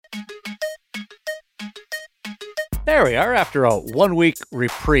There we are after a 1-week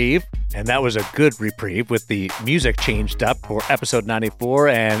reprieve, and that was a good reprieve with the music changed up for episode 94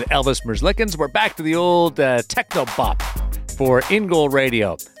 and Elvis Merzlikins. We're back to the old techno bop for In Goal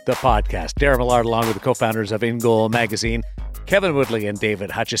Radio, the podcast. Darren Millard along with the co-founders of In Goal Magazine, Kevin Woodley and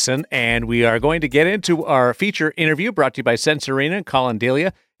David Hutchison, and we are going to get into our feature interview brought to you by Sensorina and Colin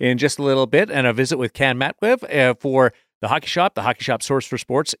Delia in just a little bit, and a visit with Ken Matwev for the Hockey Shop source for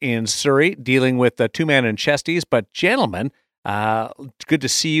sports in Surrey, dealing with the two-man and chesties. But gentlemen, good to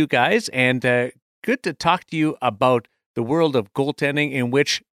see you guys, and good to talk to you about the world of goaltending, in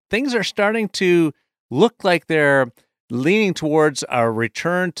which things are starting to look like they're leaning towards a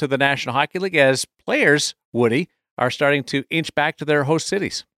return to the National Hockey League as players, Woody, are starting to inch back to their host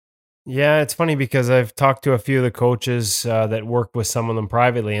cities. Yeah, it's funny because I've talked to a few of the coaches that work with some of them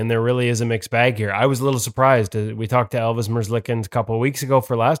privately, and there really is a mixed bag here. I was a little surprised. We talked to Elvis Merzlikins a couple of weeks ago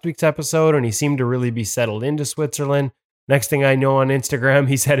for last week's episode, and he seemed to really be settled into Switzerland. Next thing I know on Instagram,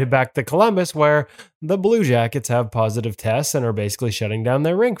 he's headed back to Columbus, where the Blue Jackets have positive tests and are basically shutting down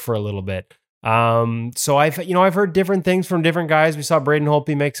their rink for a little bit. So I've heard different things from different guys. We saw Braden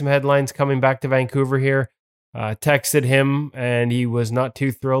Holtby make some headlines coming back to Vancouver here. Texted him, and he was not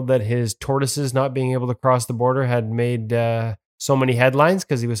too thrilled that his tortoises not being able to cross the border had made so many headlines,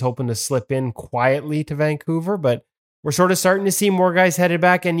 because he was hoping to slip in quietly to Vancouver. But we're sort of starting to see more guys headed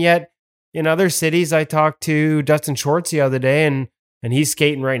back, and yet in other cities, I talked to Dustin Schwartz the other day, and he's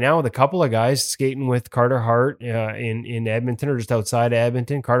skating right now with a couple of guys, skating with Carter Hart in Edmonton, or just outside of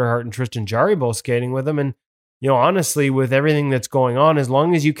Edmonton. Carter Hart and Tristan Jarry both skating with him, and honestly, with everything that's going on, as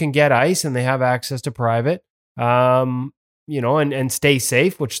long as you can get ice and they have access to private, and stay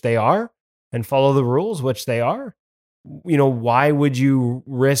safe, which they are, and follow the rules, which they are, why would you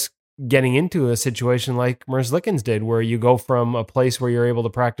risk getting into a situation like Merzlikins did, where you go from a place where you're able to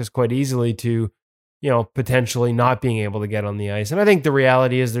practice quite easily to, potentially not being able to get on the ice? And I think the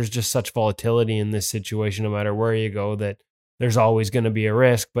reality is there's just such volatility in this situation, no matter where you go, that there's always going to be a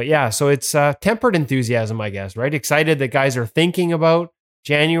risk. But yeah, so it's tempered enthusiasm, I guess, right? Excited that guys are thinking about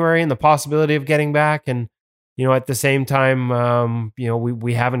January and the possibility of getting back. And at the same time,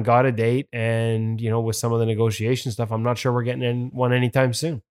 we haven't got a date, and, with some of the negotiation stuff, I'm not sure we're getting in one anytime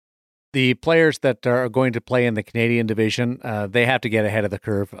soon. The players that are going to play in the Canadian division, they have to get ahead of the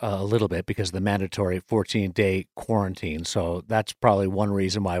curve a little bit because of the mandatory 14-day quarantine. So that's probably one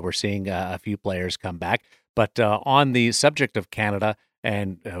reason why we're seeing a few players come back. But on the subject of Canada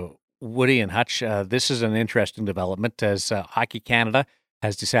and Woody and Hutch, this is an interesting development, as Hockey Canada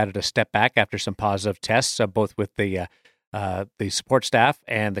has decided to step back after some positive tests, both with the support staff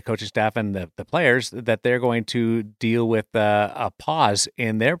and the coaching staff and the players, that they're going to deal with a pause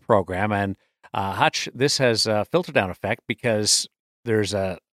in their program. And Hutch, this has a filter down effect because there's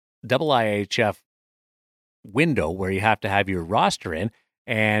a IIHF window where you have to have your roster in,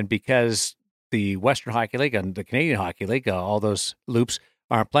 and because the Western Hockey League and the Canadian Hockey League, all those loops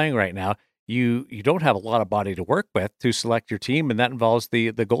aren't playing right now, you don't have a lot of body to work with to select your team, and that involves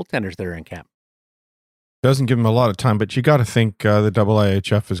the goaltenders that are in camp. Doesn't give them a lot of time, but you got to think the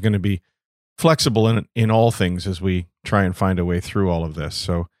IIHF is going to be flexible in all things as we try and find a way through all of this.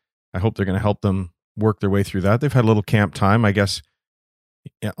 So I hope they're going to help them work their way through that. They've had a little camp time. I guess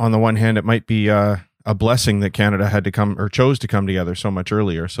on the one hand, it might be a blessing that Canada had to come, or chose to come together so much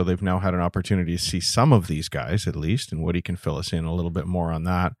earlier. So they've now had an opportunity to see some of these guys at least, and Woody can fill us in a little bit more on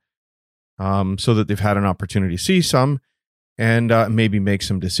that. So that they've had an opportunity to see some and maybe make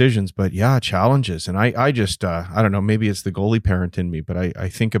some decisions. But yeah, challenges. And I just, I don't know, maybe it's the goalie parent in me, but I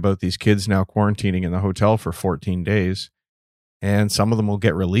think about these kids now quarantining in the hotel for 14 days. And some of them will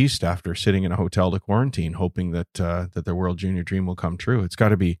get released after sitting in a hotel to quarantine, hoping that their World Junior dream will come true. It's got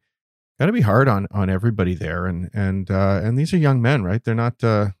to be hard on everybody there. And these are young men, right? They're not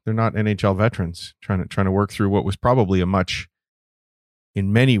NHL veterans trying to work through what was probably a much,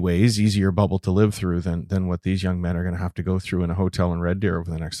 in many ways, easier bubble to live through than what these young men are going to have to go through in a hotel in Red Deer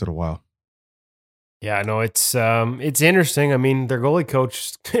over the next little while. Yeah, no, it's interesting. I mean, their goalie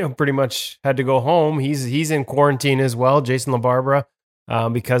coach pretty much had to go home. He's in quarantine as well, Jason LaBarbera,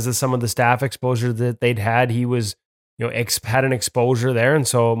 because of some of the staff exposure that they'd had. He was, had an exposure there, and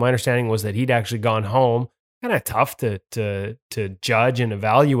so my understanding was that he'd actually gone home. Kind of tough to judge and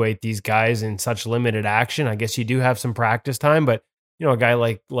evaluate these guys in such limited action. I guess you do have some practice time, but a guy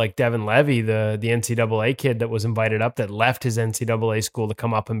like Devin Levy, the NCAA kid that was invited up, that left his NCAA school to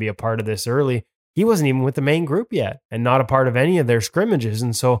come up and be a part of this early, he wasn't even with the main group yet and not a part of any of their scrimmages.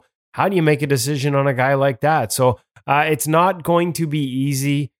 And so how do you make a decision on a guy like that? So it's not going to be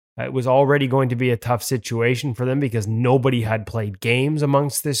easy. It was already going to be a tough situation for them because nobody had played games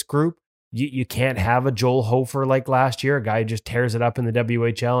amongst this group. You can't have a Joel Hofer like last year, a guy who just tears it up in the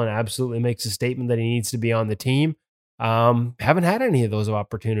WHL and absolutely makes a statement that he needs to be on the team. Haven't had any of those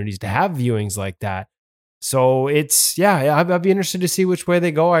opportunities to have viewings like that. So it's, I'd be interested to see which way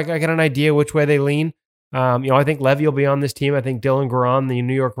they go. I got an idea which way they lean. I think Levy will be on this team. I think Dylan Garan, the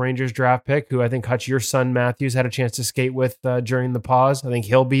New York Rangers draft pick, who I think Hutch, your son Matthews, had a chance to skate with during the pause. I think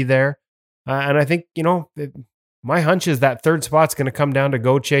he'll be there. And I think, my hunch is that third spot's going to come down to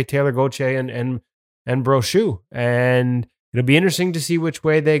Gauthier, Taylor Gauthier, and Brochu. And it'll be interesting to see which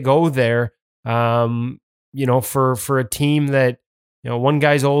way they go there. For a team that, one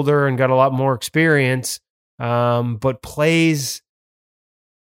guy's older and got a lot more experience, but plays,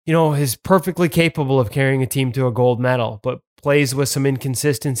 is perfectly capable of carrying a team to a gold medal, but plays with some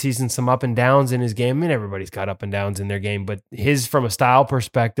inconsistencies and some up and downs in his game. I mean, everybody's got up and downs in their game, but his, from a style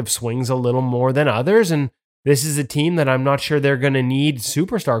perspective, swings a little more than others. And this is a team that I'm not sure they're going to need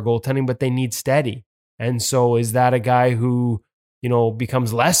superstar goaltending, but they need steady. And so is that a guy who,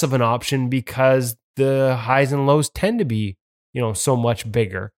 becomes less of an option because the highs and lows tend to be, so much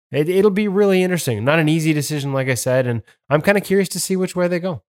bigger? It'll be really interesting. Not an easy decision, like I said, and I'm kind of curious to see which way they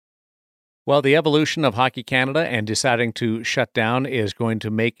go. Well, the evolution of Hockey Canada and deciding to shut down is going to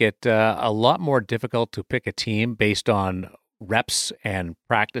make it a lot more difficult to pick a team based on reps and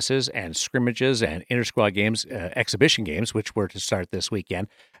practices and scrimmages and inter-squad games, exhibition games, which were to start this weekend.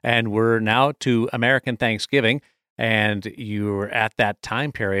 And we're now to American Thanksgiving, and you're at that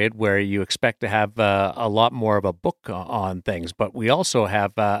time period where you expect to have a lot more of a book on things. But we also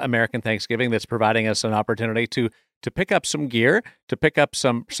have American Thanksgiving that's providing us an opportunity to pick up some gear, to pick up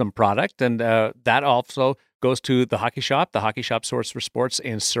some product, and that also goes to the Hockey Shop source for sports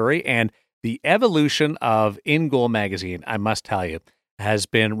in Surrey. And the evolution of In Goal magazine, I must tell you, has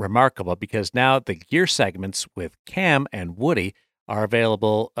been remarkable, because now the gear segments with Cam and Woody are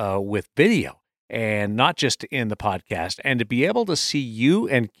available with video and not just in the podcast. And to be able to see you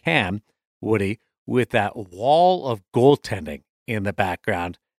and Cam, Woody, with that wall of goaltending in the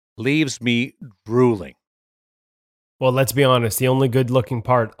background leaves me drooling. Well, let's be honest. The only good-looking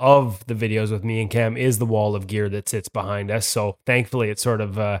part of the videos with me and Cam is the wall of gear that sits behind us. So thankfully, it sort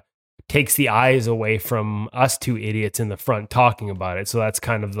of takes the eyes away from us two idiots in the front talking about it. So that's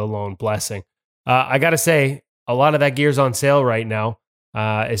kind of the lone blessing. I got to say, a lot of that gear's on sale right now,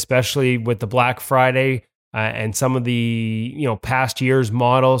 especially with the Black Friday and some of the past year's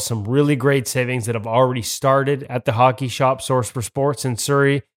models. Some really great savings that have already started at the Hockey Shop, source for sports in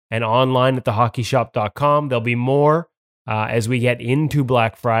Surrey, and online at thehockeyshop.com. There'll be more as we get into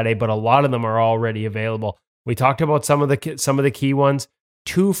Black Friday, but a lot of them are already available. We talked about some of the key ones.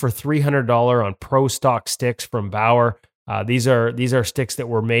 2 for $300 on pro stock sticks from Bauer. These are sticks that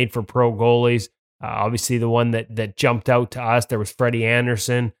were made for pro goalies. Obviously, the one that jumped out to us, there was Freddie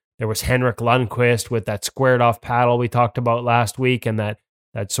Anderson. There was Henrik Lundqvist with that squared off paddle we talked about last week, and that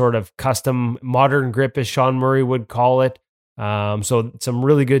sort of custom modern grip, as Sean Murray would call it. So some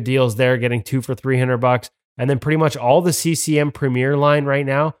really good deals there, getting 2 for $300. And then pretty much all the CCM Premier line right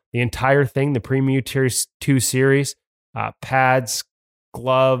now, the entire thing, the Premier Tier 2 series, pads,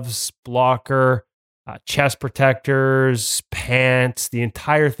 gloves, blocker, chest protectors, pants, the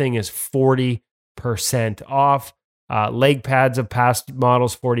entire thing is 40% off. Leg pads of past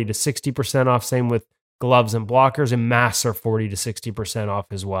models, 40 to 60% off. Same with gloves and blockers, and masks are 40 to 60% off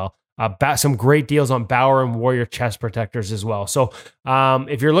as well. Some great deals on Bauer and Warrior chest protectors as well. So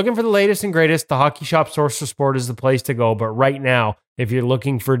if you're looking for the latest and greatest, the Hockey Shop source for sport is the place to go. But right now, if you're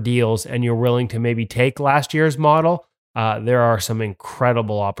looking for deals and you're willing to maybe take last year's model, there are some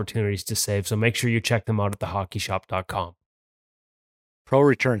incredible opportunities to save. So make sure you check them out at thehockeyshop.com. Pro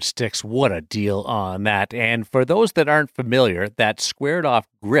Return Sticks, what a deal on that. And for those that aren't familiar, that squared off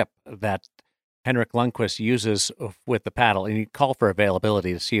grip that Henrik Lundqvist uses with the paddle, and you call for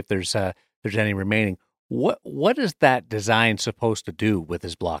availability to see if there's any remaining. What is that design supposed to do with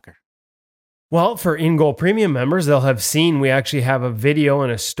his blocker? Well, for In Goal Premium members, they'll have seen we actually have a video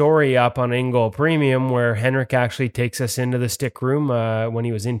and a story up on In Goal Premium where Henrik actually takes us into the stick room when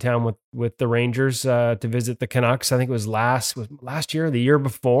he was in town with the Rangers to visit the Canucks. I think it was last year or the year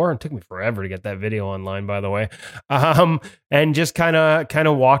before. It took me forever to get that video online, by the way. And just kind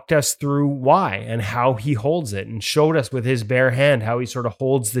of walked us through why and how he holds it, and showed us with his bare hand how he sort of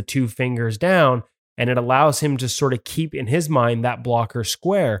holds the two fingers down, and it allows him to sort of keep in his mind that blocker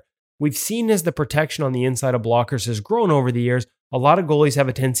square. We've seen as the protection on the inside of blockers has grown over the years, a lot of goalies have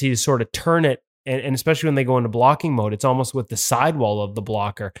a tendency to sort of turn it, and especially when they go into blocking mode, it's almost with the sidewall of the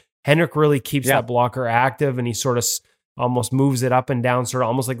blocker. Henrik really keeps that blocker active, and he sort of almost moves it up and down, sort of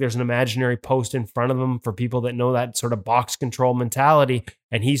almost like there's an imaginary post in front of him for people that know that sort of box control mentality.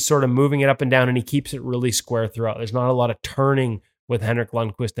 And he's sort of moving it up and down, and he keeps it really square throughout. There's not a lot of turning with Henrik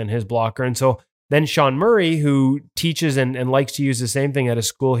Lundqvist and his blocker. And so then Sean Murray, who teaches and likes to use the same thing at a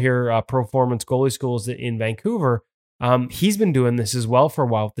school here, Performance Goalie Schools in Vancouver, he's been doing this as well for a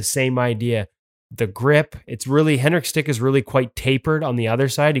while with the same idea. The grip, it's really, Henrik's stick is really quite tapered on the other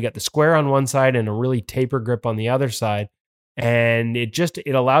side. You got the square on one side and a really tapered grip on the other side. And it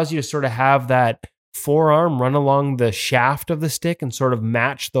allows you to sort of have that forearm run along the shaft of the stick and sort of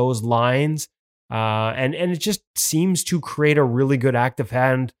match those lines. And it just seems to create a really good active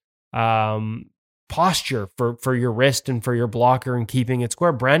hand posture for your wrist and for your blocker and keeping it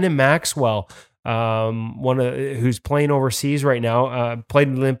square. Brandon Maxwell, who's playing overseas right now, played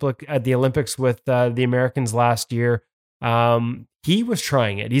at the Olympics with the Americans last year. He was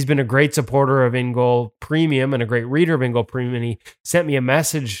trying it. He's been a great supporter of In Goal Premium and a great reader of In Goal Premium. And he sent me a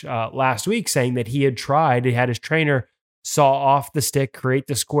message last week saying that he had his trainer saw off the stick, create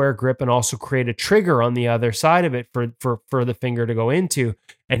the square grip, and also create a trigger on the other side of it for the finger to go into.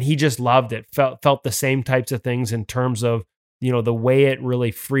 And he just loved it. Felt the same types of things in terms of, the way it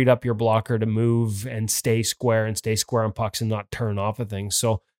really freed up your blocker to move and stay square on pucks and not turn off of things.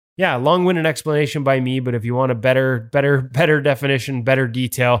 So yeah, long-winded explanation by me, but if you want a better definition, better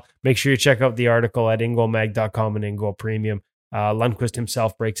detail, make sure you check out the article at ingoalmag.com and In Goal Premium. Lundqvist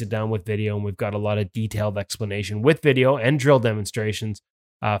himself breaks it down with video, and we've got a lot of detailed explanation with video and drill demonstrations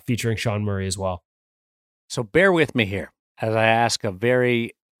featuring Sean Murray as well. So bear with me here as I ask a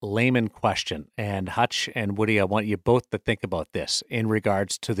very layman question. And Hutch and Woody, I want you both to think about this in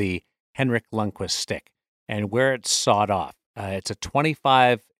regards to the Henrik Lundqvist stick and where it's sawed off. It's a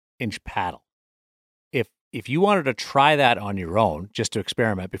 25-inch paddle. If you wanted to try that on your own, just to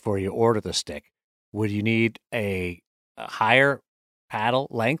experiment before you order the stick, would you need a higher paddle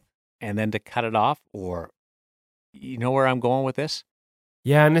length and then to cut it off? Or you know where I'm going with this?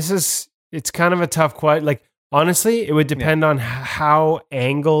 Yeah, and it's kind of a tough question. Like, honestly, it would depend on how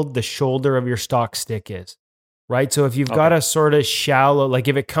angled the shoulder of your stock stick is, right? So if you've got a sort of shallow, like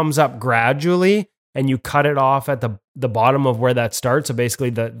if it comes up gradually and you cut it off at the bottom of where that starts, so basically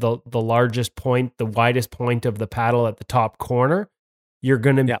the largest point, the widest point of the paddle at the top corner, you're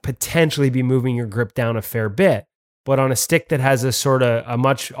going to potentially be moving your grip down a fair bit. But on a stick that has a sort of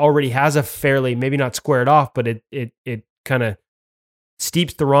already has a fairly, maybe not squared off, but it kind of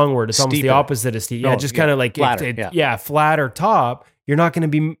steep's the wrong word. It's almost the opposite of steep. Yeah, just kind of like flatter, flatter top. You're not going to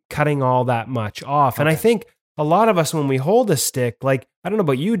be cutting all that much off. And I think a lot of us, when we hold a stick, like, I don't know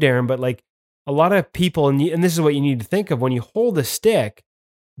about you, Darren, but like a lot of people, and this is what you need to think of when you hold a stick,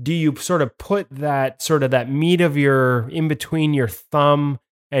 do you sort of put that meat of in between your thumb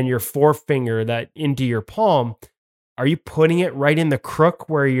and your forefinger that into your palm? Are you putting it right in the crook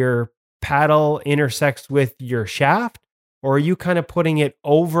where your paddle intersects with your shaft? Or are you kind of putting it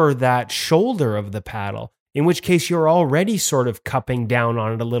over that shoulder of the paddle? In which case you're already sort of cupping down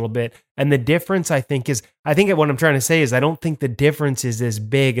on it a little bit. And the difference, I think what I'm trying to say is I don't think the difference is as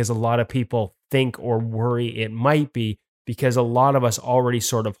big as a lot of people think or worry it might be, because a lot of us already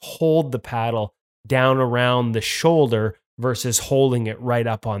sort of hold the paddle down around the shoulder versus holding it right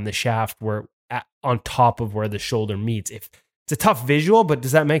up on the shaft on top of where the shoulder meets. It's a tough visual, but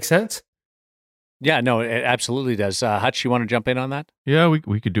does that make sense? Yeah, no, it absolutely does. Hutch, you want to jump in on that? Yeah,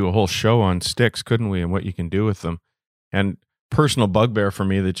 we could do a whole show on sticks, couldn't we, and what you can do with them. And personal bugbear for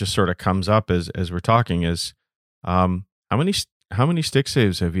me that just sort of comes up as we're talking is, how many stick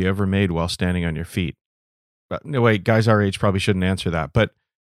saves have you ever made while standing on your feet? No, wait, guys our age probably shouldn't answer that. But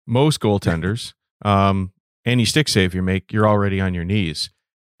most goaltenders, any stick save you make, you're already on your knees.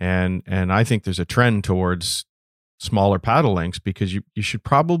 And I think there's a trend towards smaller paddle lengths, because you should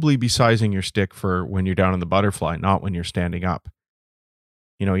probably be sizing your stick for when you're down in the butterfly, not when you're standing up.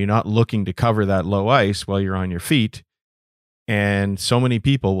 You're not looking to cover that low ice while you're on your feet. And so many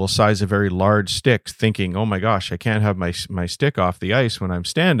people will size a very large stick thinking, oh my gosh, I can't have my stick off the ice when I'm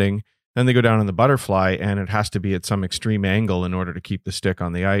standing. Then they go down in the butterfly and it has to be at some extreme angle in order to keep the stick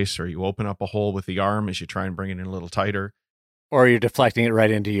on the ice, or you open up a hole with the arm as you try and bring it in a little tighter. Or you're deflecting it right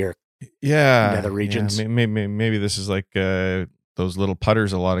into your nether regions. Yeah, maybe this is like those little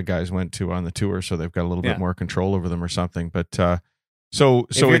putters a lot of guys went to on the tour, so they've got a little bit more control over them or something. But so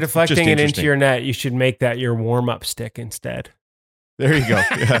if you're deflecting it into your net, you should make that your warm-up stick instead. There you go.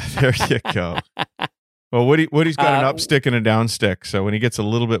 Yeah, there you go. Well, Woody's got an up stick and a down stick, so when he gets a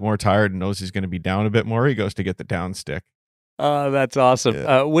little bit more tired and knows he's going to be down a bit more, he goes to get the down stick. That's awesome.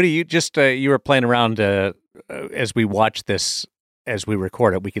 Yeah. Woody, you were playing around as we watched this as we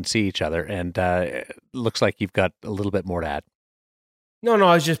record it, we can see each other, and it looks like you've got a little bit more to add. No,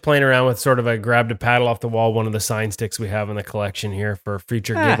 I was just playing around with sort of, I grabbed a paddle off the wall, one of the sign sticks we have in the collection here for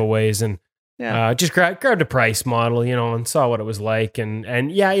future giveaways, and just grabbed a price model, and saw what it was like. And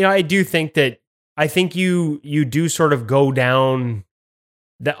I do think that, I think you do sort of go down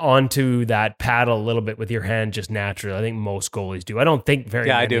onto that paddle a little bit with your hand just naturally. I think most goalies do. I don't think very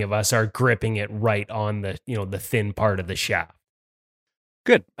many of us are gripping it right on the, the thin part of the shaft.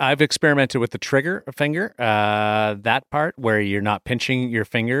 Good. I've experimented with the trigger finger, that part where you're not pinching your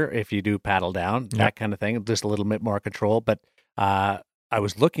finger if you do paddle down, that kind of thing, just a little bit more control. But I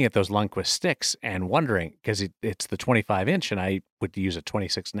was looking at those Lundqvist sticks and wondering, because it's the 25-inch and I would use a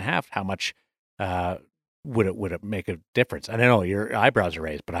 26.5, how much would it make a difference? I don't know, your eyebrows are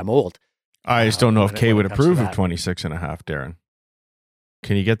raised, but I'm old. I just don't know if Kay would approve of 26.5, Darren.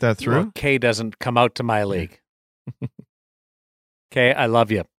 Can you get that through? Well, Kay doesn't come out to my league. Okay, I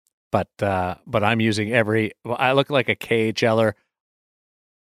love you, but I'm using I look like a KHLer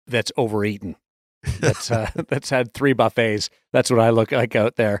that's overeaten. That's had 3 buffets. That's what I look like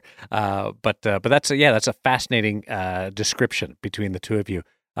out there. But that's a fascinating description between the two of you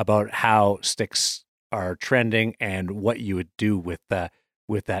about how sticks are trending and what you would do with that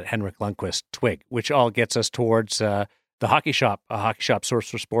Henrik Lundqvist twig, which all gets us towards the Hockey Shop, a Hockey Shop source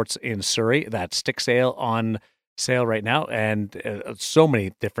for sports in Surrey. That stick sale on sale right now, and so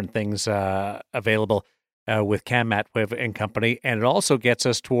many different things available with Cam Matwiv and company. And it also gets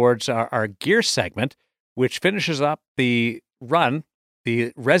us towards our gear segment, which finishes up the run,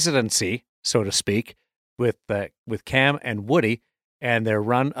 the residency, so to speak, with Cam and Woody and their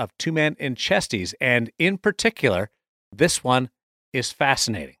run of 2-man in chesties. And in particular, this one is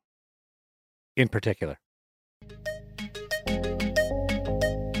fascinating. In particular.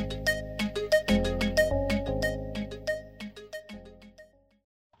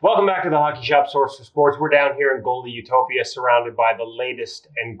 Welcome back to the Hockey Shop Source for Sports. We're down here in Goalie Utopia, surrounded by the latest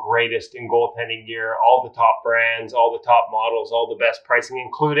and greatest in goaltending gear, all the top brands, all the top models, all the best pricing,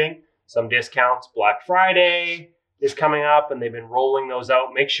 including some discounts. Black Friday is coming up, and they've been rolling those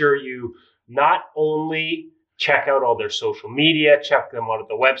out. Make sure you not only check out all their social media, check them out at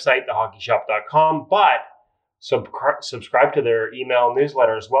the website, thehockeyshop.com, but subscribe to their email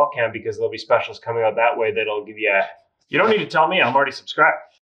newsletter as well, Cam, because there'll be specials coming out that way that'll give you You don't need to tell me. I'm already subscribed.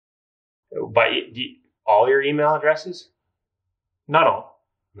 But all your email addresses? Not all.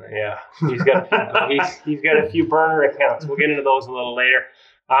 Yeah, he's got a few burner accounts. We'll get into those a little later.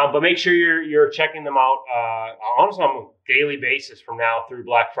 But make sure you're checking them out honestly on a daily basis from now through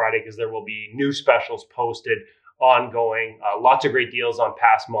Black Friday, because there will be new specials posted ongoing. Lots of great deals on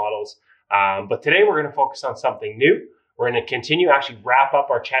past models. But today we're going to focus on something new. We're going to continue, actually wrap up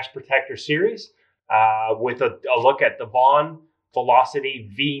our chest protector series with a look at the Vaughn Velocity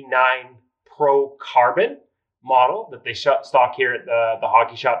V9 Pro Carbon model that they stock here at the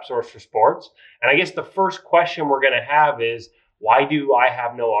Hockey Shop Source for Sports. And I guess the first question we're going to have is, why do I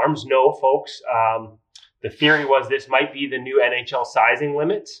have no arms? No, folks. The theory was this might be the new NHL sizing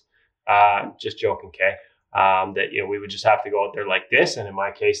limits. Just joking, Kay. That we would just have to go out there like this. And in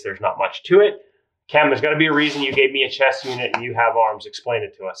my case, there's not much to it. Cam, there's got to be a reason you gave me a chest unit and you have arms. Explain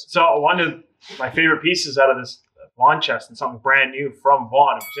it to us. So one of my favorite pieces out of this Vaughn chest, and something brand new from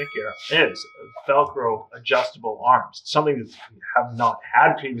Vaughn in particular, is Velcro adjustable arms. Something that we have not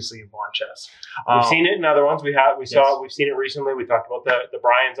had previously in Vaughn chests. We've seen it in other ones. We've seen it recently. We talked about the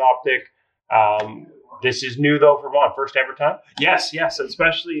Brian's Optic. This is new though for Vaughn, first ever time. Yes,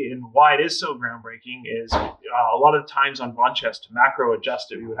 especially in why it is so groundbreaking is a lot of times on Vaughn chest, to macro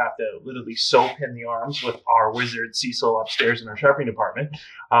adjust it, we would have to literally sew pin the arms with our wizard Cecil upstairs in our sharpening department.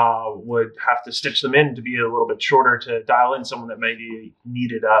 Would have to stitch them in to be a little bit shorter to dial in someone that maybe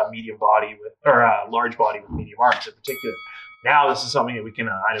needed a medium body or a large body with medium arms in particular. Now this is something that we can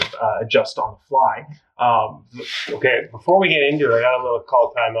adjust on the fly. Okay, before we get into it, I got a little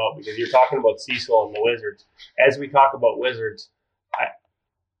call timeout because you're talking about Cecil and the Wizards. As we talk about Wizards,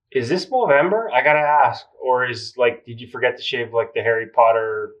 is this Movember? I gotta ask, or did you forget to shave like the Harry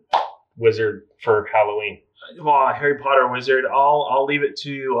Potter wizard for Halloween? Well, Harry Potter wizard, I'll leave it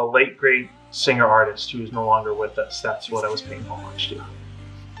to a late great singer artist who is no longer with us. That's what I was paying homage to.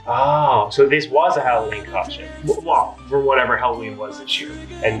 Oh, so this was a Halloween costume. Well, for whatever Halloween was this year.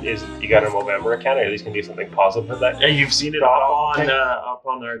 And you got a Movember account, or at least can do something positive with that? Yeah, you've seen it up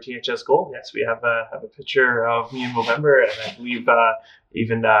on our THS goal. Yes, we have a picture of me in Movember, and I believe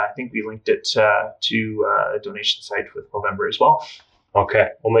I think we linked it to a donation site with Movember as well. Okay,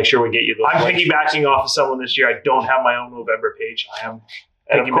 we'll make sure we get you those. I'm piggybacking off of someone this year. I don't have my own Movember page. I am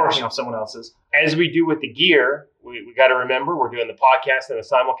And of course, off someone else's. as we do with the gear, we got to remember we're doing the podcast and a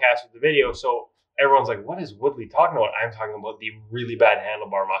simulcast with the video. So everyone's like, what is Woodley talking about? I'm talking about the really bad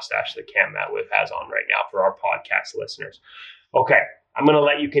handlebar mustache that Cam Matwiff has on right now for our podcast listeners. Okay, I'm going to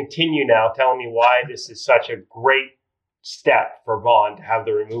let you continue now telling me why this is such a great step for Vaughn to have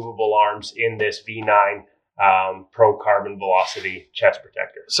the removable arms in this V9 Pro Carbon Velocity chest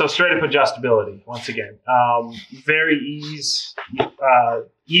protector. So straight up adjustability, once again. Very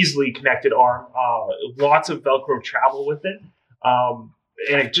easily connected arm. Lots of Velcro travel with it.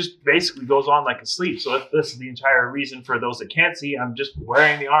 And it just basically goes on like a sleeve. So this is the entire reason for those that can't see. I'm just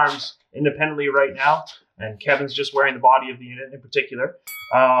wearing the arms independently right now. And Kevin's just wearing the body of the unit in particular.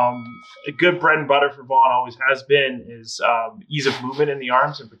 A good bread and butter for Vaughn always has been is ease of movement in the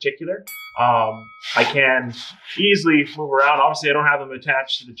arms in particular. I can easily move around. Obviously, I don't have them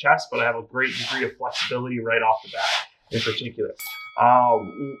attached to the chest, but I have a great degree of flexibility right off the bat in particular.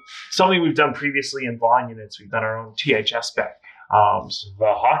 Something we've done previously in Vaughn units, we've done our own THS spec. The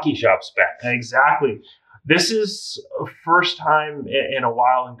hockey shop spec. Exactly. This is a first time in a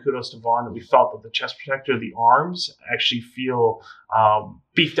while, and kudos to Vaughn, that we felt that the chest protector, the arms, actually feel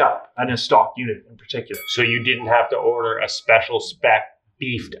beefed up in a stock unit in particular. So you didn't have to order a special spec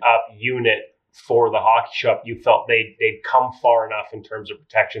beefed up unit for the hockey shop. You felt they'd come far enough in terms of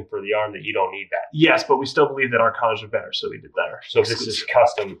protection for the arm that you don't need that. Yes, but we still believe that our colors are better, so we did that. So this is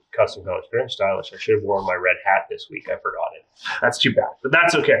custom colors. Very stylish. I should have worn my red hat this week. I forgot it. That's too bad, but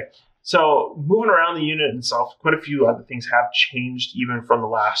that's okay. So moving around the unit itself, quite a few other things have changed even from the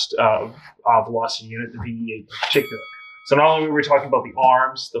last Velocity unit, the VE8 in particular. So not only were we talking about the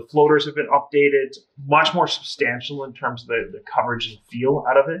arms, the floaters have been updated, much more substantial in terms of the coverage and feel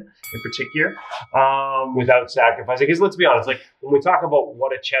out of it in particular. Without sacrificing, because let's be honest, like when we talk about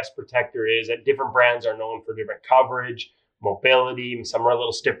what a chest protector is, different brands are known for different coverage, mobility. Some are a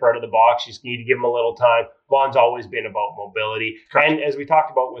little stiffer out of the box. You just need to give them a little time. Vaughn's always been about mobility. Correct. And as we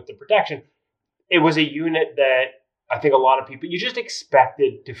talked about with the protection, it was a unit that I think a lot of people, you just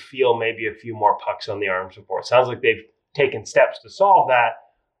expected to feel maybe a few more pucks on the arms before. It sounds like they've taken steps to solve that,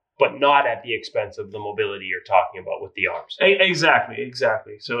 but not at the expense of the mobility you're talking about with the arms. Exactly.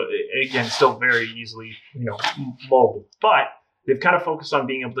 So again, still very easily, mobile, but they've kind of focused on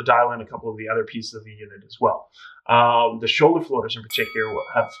being able to dial in a couple of the other pieces of the unit as well. The shoulder floaters in particular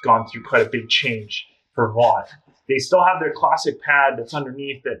have gone through quite a big change for Vaughn. They still have their classic pad that's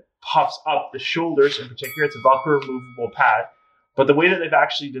underneath that puffs up the shoulders in particular. It's a Velcro removable pad. But the way that they've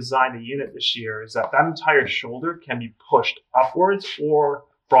actually designed the unit this year is that entire shoulder can be pushed upwards or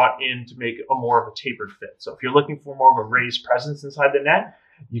brought in to make a more of a tapered fit. So if you're looking for more of a raised presence inside the net,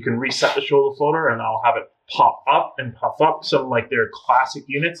 you can reset the shoulder floater and I'll have it pop up and puff up. So like their classic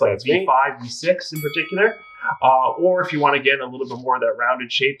units like V5, V6 in particular. Or if you want to get a little bit more of that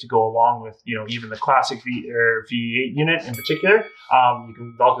rounded shape to go along with, even the classic V8 unit in particular, you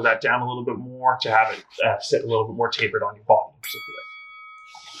can Velcro that down a little bit more to have it sit a little bit more tapered on your body in particular.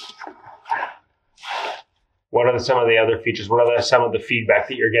 What are some of the other features? What are some of the feedback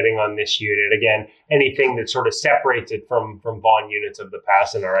that you're getting on this unit? Again, anything that sort of separates it from Vaughn units of the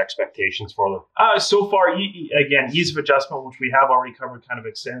past and our expectations for them? So far, again, ease of adjustment, which we have already covered kind of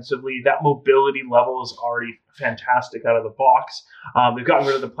extensively. That mobility level is already fantastic out of the box. They've gotten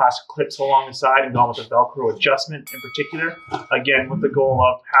rid of the plastic clips along the side and gone with the Velcro adjustment in particular. Again, with the goal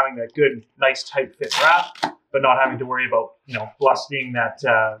of having that good, nice, tight fit wrap, but not having to worry about, busting that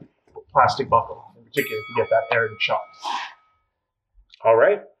plastic buckle. Particularly to get that air shot. All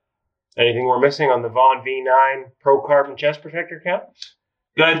right. Anything we're missing on the Vaughn V9 Pro Carbon chest protector, Cam?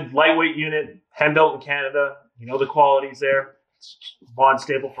 Good lightweight unit, hand built in Canada. The quality's there. It's Vaughn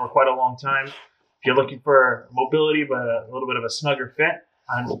staple for quite a long time. If you're looking for mobility but a little bit of a snugger fit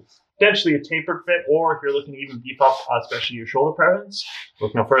and potentially a tapered fit, or if you're looking to even beef up, especially your shoulder presence,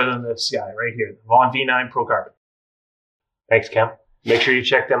 look no further than this guy right here, the Vaughn V9 Pro Carbon. Thanks, Cam. Make sure you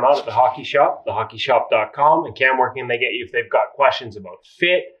check them out at the Hockey Shop, thehockeyshop.com. And Cam, where can they get you if they've got questions about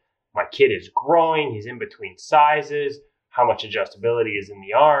fit? My kid is growing. He's in between sizes. How much adjustability is in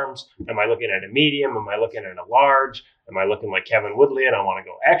the arms? Am I looking at a medium? Am I looking at a large? Am I looking like Kevin Woodley and I want to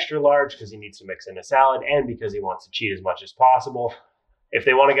go extra large because he needs to mix in a salad and because he wants to cheat as much as possible? If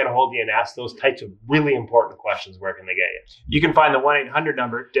they want to get a hold of you and ask those types of really important questions, where can they get you? You can find the 1-800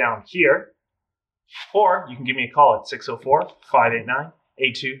 number down here. Or you can give me a call at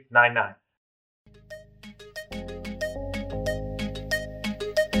 604-589-8299.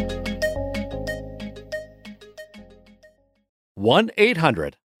 One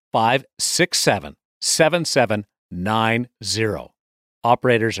 800-567-7790.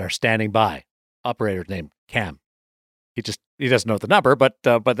 Operators are standing by. Operator's name, Cam. He doesn't know the number, but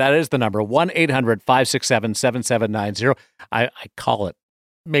that is the number, 1-800-567-7790. I call it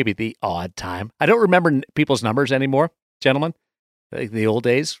maybe the odd time. I don't remember people's numbers anymore, gentlemen. Like the old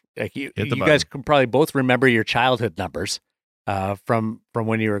days. Like you guys can probably both remember your childhood numbers from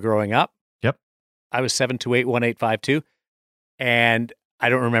when you were growing up. Yep. I was 728-1852, and I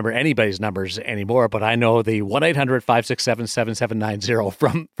don't remember anybody's numbers anymore, but I know the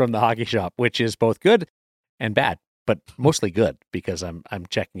 1-800-567-7790 from the Hockey Shop, which is both good and bad, but mostly good because I'm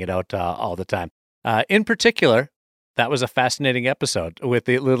checking it out all the time. In particular, that was a fascinating episode with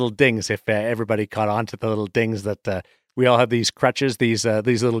the little dings. If everybody caught on to the little dings that we all have these crutches, these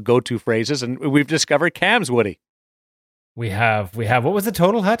little go-to phrases, and we've discovered Cam's, Woody. We have. What was the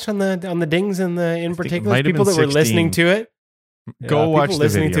total, Hutch, on the dings in particular? People that were listening to it. Go watch the video.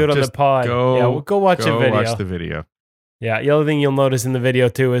 Listening to it on the pod. Go watch a video. Watch the video. Yeah. The other thing you'll notice in the video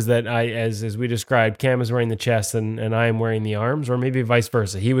too is that as we described, Cam is wearing the chest and I am wearing the arms, or maybe vice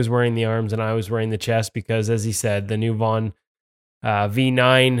versa. He was wearing the arms and I was wearing the chest because, as he said, the new Vaughn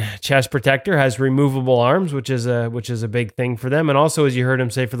V9 chest protector has removable arms, which is a big thing for them. And also, as you heard him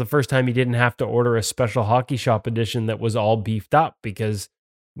say, for the first time, he didn't have to order a special Hockey Shop edition that was all beefed up because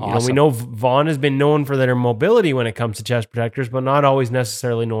we know Vaughn has been known for their mobility when it comes to chest protectors, but not always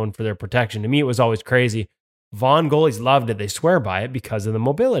necessarily known for their protection. To me, it was always crazy. Vaughn goalies loved it. They swear by it because of the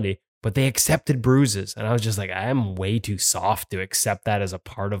mobility, but they accepted bruises. And I was just like, I am way too soft to accept that as a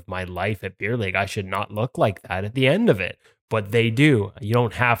part of my life at Beer League. I should not look like that at the end of it. But they do. You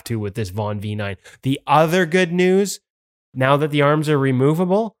don't have to with this Vaughn V9. The other good news, now that the arms are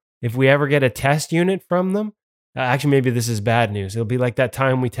removable, if we ever get a test unit from them, actually, maybe this is bad news. It'll be like that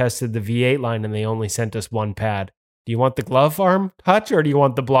time we tested the V8 line and they only sent us one pad. Do you want the glove arm, Hutch, or do you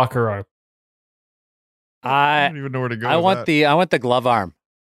want the blocker arm? I don't even know where to go. I want the glove arm.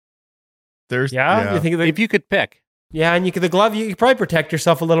 You think if you could pick. Yeah, and the glove, you could probably protect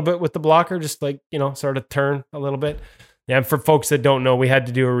yourself a little bit with the blocker, just like, sort of turn a little bit. Yeah, and for folks that don't know, we had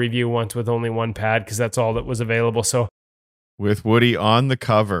to do a review once with only one pad because that's all that was available. So, with Woody on the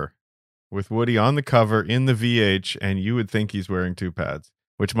cover in the VH, and you would think he's wearing two pads,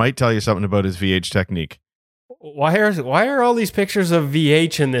 which might tell you something about his VH technique. Why are all these pictures of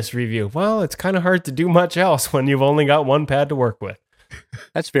VH in this review? Well, it's kind of hard to do much else when you've only got one pad to work with.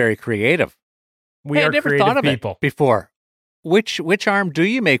 That's very creative. I never creative thought of people. It before. Which arm do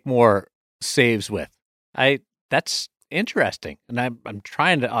you make more saves with? That's interesting, and I'm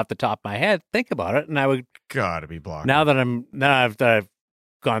trying to, off the top of my head, think about it, and I would gotta be blocked. Now that I've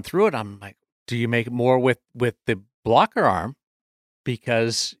gone through it, I'm like, do you make more with the blocker arm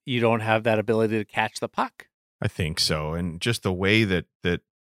because you don't have that ability to catch the puck? I think so, and just the way that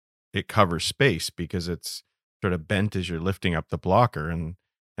it covers space because it's sort of bent as you're lifting up the blocker, and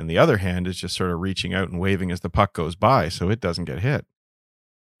the other hand is just sort of reaching out and waving as the puck goes by, so it doesn't get hit.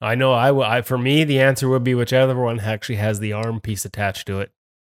 I know. For me, the answer would be whichever one actually has the arm piece attached to it.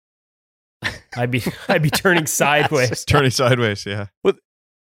 I'd be turning sideways. Turning sideways, yeah. Well,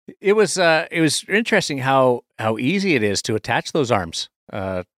 it was interesting how easy it is to attach those arms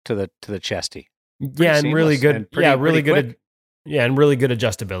to the chesty. Yeah, and really good. Really good. And really good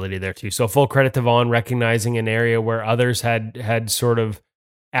adjustability there too. So full credit to Vaughn recognizing an area where others had sort of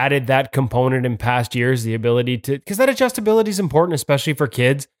added that component in past years, the ability to, because that adjustability is important, especially for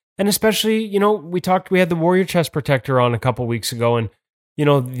kids. And especially, we had the Warrior chest protector on a couple weeks ago, and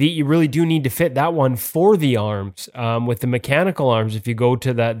you really do need to fit that one for the arms with the mechanical arms if you go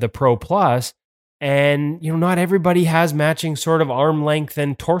to the Pro Plus. And, not everybody has matching sort of arm length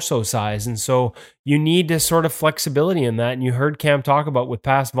and torso size. And so you need a sort of flexibility in that. And you heard Cam talk about with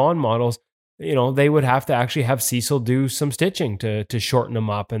past Vaughn models, they would have to actually have Cecil do some stitching to shorten them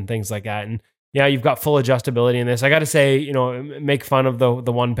up and things like that. And yeah, you've got full adjustability in this. I got to say, make fun of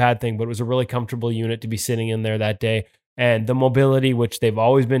the one pad thing, but it was a really comfortable unit to be sitting in there that day. And the mobility, which they've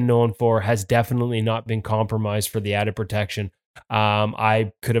always been known for, has definitely not been compromised for the added protection.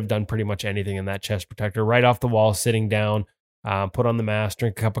 I could have done pretty much anything in that chest protector, right off the wall, sitting down, put on the mask,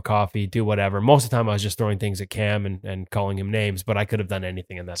 drink a cup of coffee, do whatever. Most of the time I was just throwing things at Cam and calling him names, but I could have done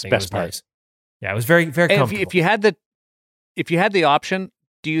anything in that thing. It was nice. Yeah, it was very, very comfortable. If you had the option,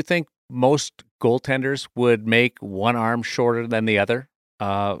 do you think most goaltenders would make one arm shorter than the other,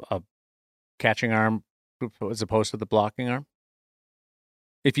 a catching arm as opposed to the blocking arm?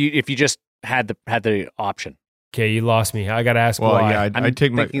 If you just had the option. Okay, you lost me. I got to ask why. Well, yeah, I'd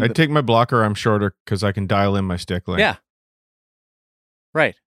take my blocker arm shorter because I can dial in my stick length. Yeah.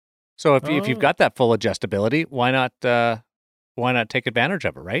 Right. So if you've got that full adjustability, why not take advantage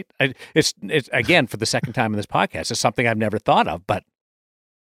of it, right? It's again, for the second time in this podcast, it's something I've never thought of, but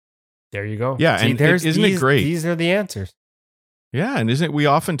There you go. Yeah, and isn't it great? These are the answers. Yeah, and isn't it? We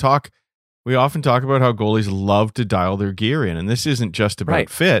often talk about how goalies love to dial their gear in, and this isn't just about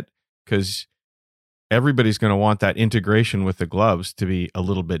fit, because everybody's going to want that integration with the gloves to be a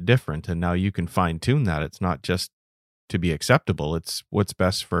little bit different, and now you can fine tune that. It's not just to be acceptable; it's what's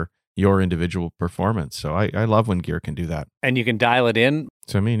best for your individual performance. So I love when gear can do that, and you can dial it in.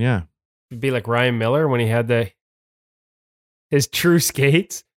 So I mean, yeah, it'd be like Ryan Miller when he had his true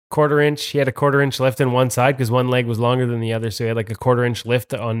skates. He had a 1/4 inch lift in one side because one leg was longer than the other. So he had like a 1/4 inch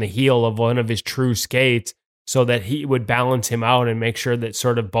lift on the heel of one of his true skates so that he would balance him out and make sure that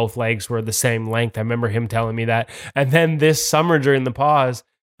sort of both legs were the same length. I remember him telling me that. And then this summer during the pause,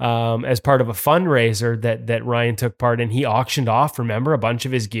 as part of a fundraiser that Ryan took part in, he auctioned off, remember, a bunch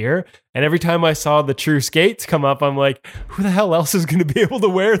of his gear. And every time I saw the true skates come up, I'm like, who the hell else is going to be able to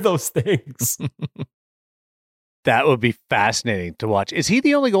wear those things? That would be fascinating to watch. Is he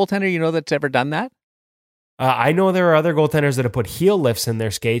the only goaltender you know that's ever done that? I know there are other goaltenders that have put heel lifts in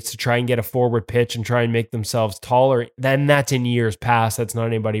their skates to try and get a forward pitch and try and make themselves taller. Then that's in years past. That's not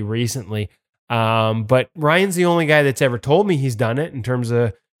anybody recently. But Ryan's the only guy that's ever told me he's done it in terms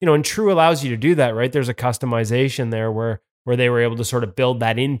of, and True allows you to do that, right? There's a customization there where they were able to sort of build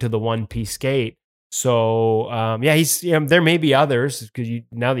that into the one-piece skate. So there may be others, because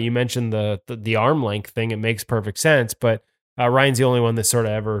now that you mentioned the arm length thing, it makes perfect sense. But Ryan's the only one that sort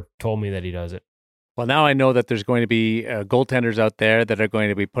of ever told me that he does it. Well, now I know that there's going to be goaltenders out there that are going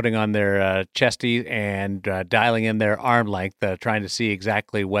to be putting on their chesty and dialing in their arm length, trying to see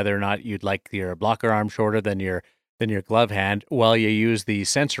exactly whether or not you'd like your blocker arm shorter than your glove hand while you use the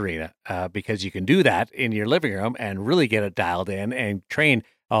Sensorina, because you can do that in your living room and really get it dialed in and train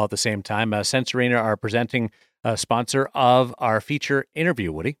all at the same time. Sensorina are presenting sponsor of our feature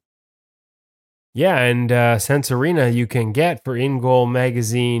interview, Woody. Yeah, and Sensorina you can get for In Goal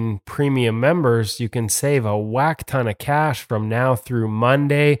Magazine premium members. You can save a whack ton of cash from now through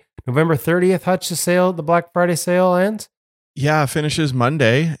Monday, November 30th. Hutch, the Black Friday sale ends? Yeah, it finishes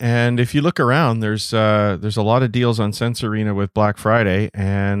Monday. And if you look around, there's a lot of deals on Sensorina with Black Friday.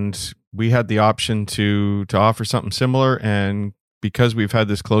 And we had the option to offer something similar. And because we've had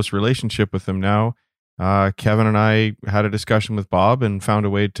this close relationship with them now, Kevin and I had a discussion with Bob and found a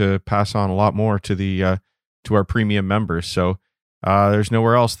way to pass on a lot more to our premium members. So there's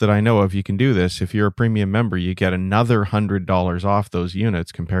nowhere else that I know of you can do this. If you're a premium member, you get another $100 off those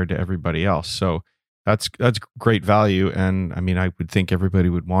units compared to everybody else. So that's great value. And I mean, I would think everybody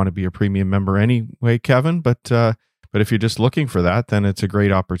would want to be a premium member anyway, Kevin. But if you're just looking for that, then it's a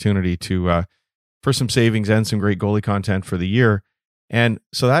great opportunity for some savings and some great goalie content for the year. And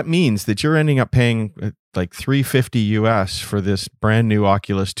so that means that you're ending up paying like $350 US for this brand new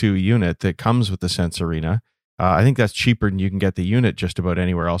Oculus 2 unit that comes with the Sensorina. I think that's cheaper than you can get the unit just about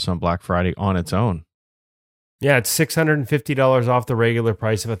anywhere else on Black Friday on its own. Yeah, it's $650 off the regular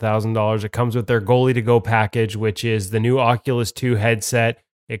price of $1,000. It comes with their Goalie to Go package, which is the new Oculus 2 headset.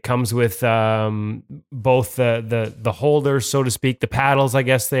 It comes with both the holders, so to speak, the paddles, I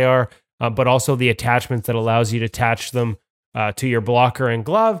guess they are, but also the attachments that allows you to attach them to your blocker and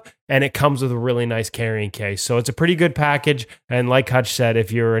glove, and it comes with a really nice carrying case. So it's a pretty good package. And like Hutch said,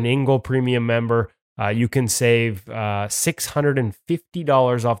 if you're an In Goal premium member, you can save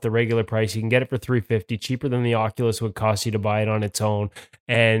 $650 off the regular price. You can get it for $350, cheaper than the Oculus would cost you to buy it on its own,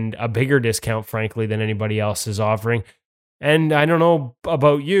 and a bigger discount, frankly, than anybody else is offering. And I don't know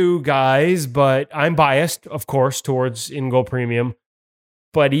about you guys, but I'm biased, of course, towards In Goal Premium.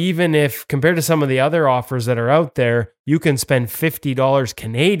 But even if, compared to some of the other offers that are out there, you can spend $50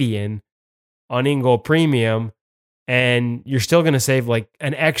 Canadian on In Goal Premium, and you're still going to save like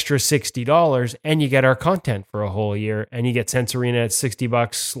an extra $60, and you get our content for a whole year, and you get Sensorina at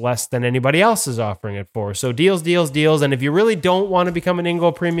 $60 less than anybody else is offering it for. So deals, deals, deals. And if you really don't want to become an In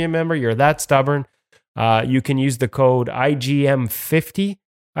Goal Premium member, you're that stubborn, you can use the code IGM50,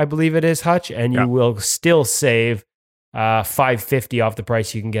 I believe it is, Hutch, and you will still save $550 off the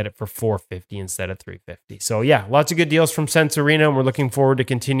price. You can get it for $450 instead of $350. So yeah, lots of good deals from Sensorina, and we're looking forward to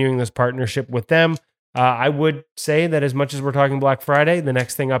continuing this partnership with them. I would say that as much as we're talking Black Friday, the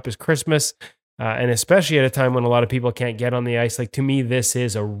next thing up is Christmas, and especially at a time when a lot of people can't get on the ice. Like, to me, this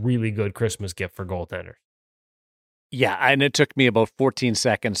is a really good Christmas gift for goaltenders. Yeah, and it took me about 14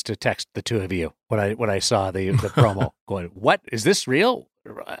 seconds to text the two of you when I saw the promo. Going, what is this real?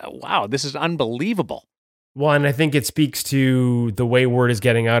 Wow, this is unbelievable. Well, and I think it speaks to the way word is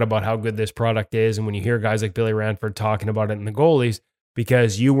getting out about how good this product is. And when you hear guys like Billy Ranford talking about it and the goalies,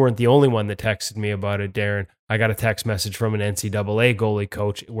 because you weren't the only one that texted me about it, Darren. I got a text message from an NCAA goalie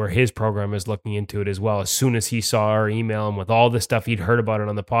coach where his program is looking into it as well. As soon as he saw our email and with all the stuff he'd heard about it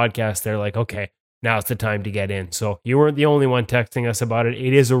on the podcast, they're like, okay, now's the time to get in. So you weren't the only one texting us about it.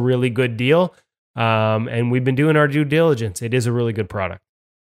 It is a really good deal. And we've been doing our due diligence. It is a really good product.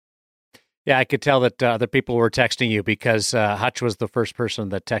 Yeah, I could tell that other people were texting you because Hutch was the first person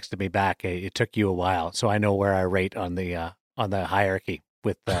that texted me back. It took you a while, so I know where I rate on the hierarchy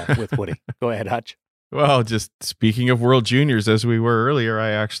with Woody. Go ahead, Hutch. Well, just speaking of World Juniors, as we were earlier,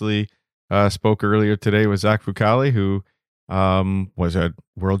 I actually spoke earlier today with Zach Fucale, who was a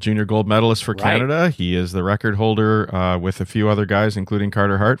World Junior gold medalist for Canada. He is the record holder with a few other guys, including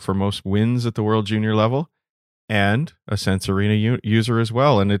Carter Hart, for most wins at the World Junior level, and a Sense Arena user as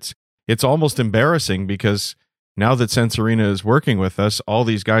well. And it's almost embarrassing because now that Sense Arena is working with us, all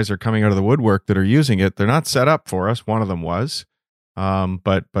these guys are coming out of the woodwork that are using it. They're not set up for us. One of them was,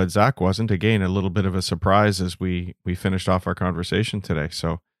 but Zach wasn't. Again, a little bit of a surprise as we finished off our conversation today.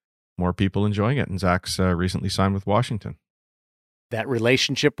 So more people enjoying it. And Zach's recently signed with Washington. That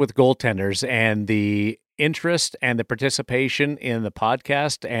relationship with goaltenders and the interest and the participation in the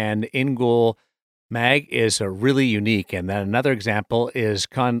podcast and in goal mag is really unique. And then another example is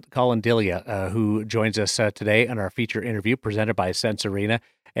Colin Delia, who joins us today on our feature interview presented by Sense Arena.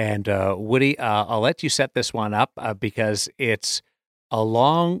 And Woody, I'll let you set this one up because it's a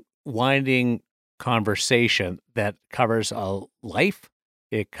long, winding conversation that covers a life.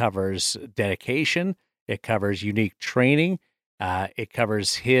 It covers dedication. It covers unique training. It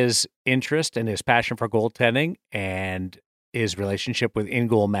covers his interest and his passion for goaltending and his relationship with In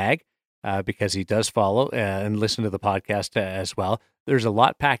Goal Mag. Because he does follow and listen to the podcast as well. There's a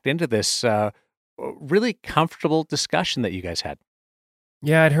lot packed into this really comfortable discussion that you guys had.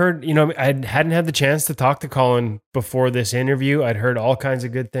 Yeah, I'd heard, I hadn't had the chance to talk to Colin before this interview. I'd heard all kinds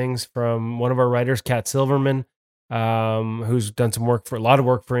of good things from one of our writers, Kat Silverman, who's done a lot of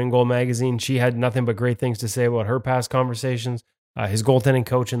work for In Goal Magazine. She had nothing but great things to say about her past conversations. His goaltending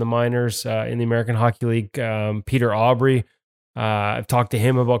coach in the minors in the American Hockey League, Peter Aubry. I've talked to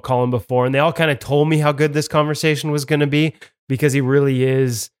him about Colin before, and they all kind of told me how good this conversation was going to be because he really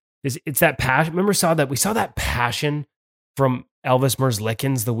is. It's that passion. Remember, we saw that passion from Elvis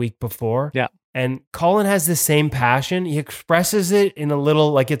Merzlikins the week before. Yeah, and Colin has the same passion. He expresses it in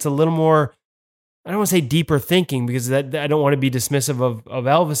it's a little more. I don't want to say deeper thinking because I don't want to be dismissive of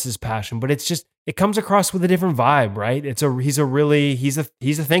Elvis's passion, but it comes across with a different vibe, right?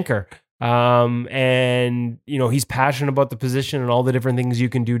 He's a thinker. And he's passionate about the position and all the different things you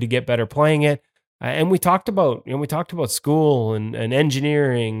can do to get better playing it. And we talked about school and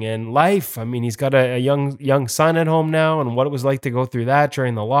engineering and life. I mean, he's got a young son at home now and what it was like to go through that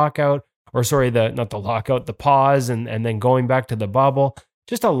during the lockout, the pause and then going back to the bubble.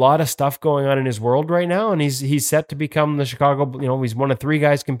 Just a lot of stuff going on in his world right now. And he's set to become the Chicago, he's one of 3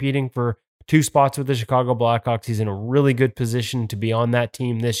 guys competing for 2 spots with the Chicago Blackhawks. He's in a really good position to be on that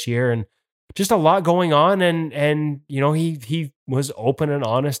team this year, and just a lot going on. And he was open and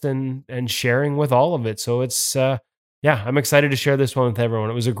honest and sharing with all of it. So it's I'm excited to share this one with everyone.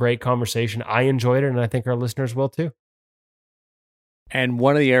 It was a great conversation. I enjoyed it, and I think our listeners will too. And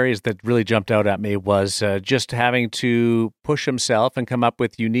one of the areas that really jumped out at me was just having to push himself and come up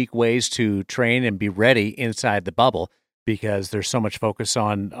with unique ways to train and be ready inside the bubble, because there's so much focus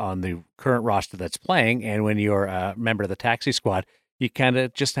on the current roster that's playing. And when you're a member of the taxi squad, you kind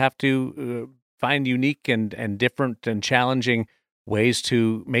of just have to find unique and different and challenging ways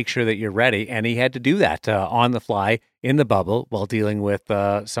to make sure that you're ready. And he had to do that on the fly in the bubble while dealing with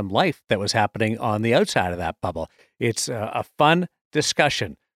some life that was happening on the outside of that bubble. It's a fun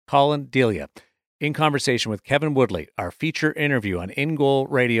discussion. Colin Delia in conversation with Kevin Woodley, our feature interview on In Goal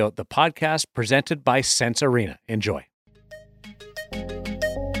Radio, the podcast presented by Sense Arena. Enjoy.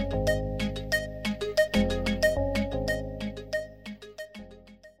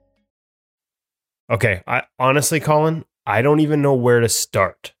 Okay, honestly, Colin, I don't even know where to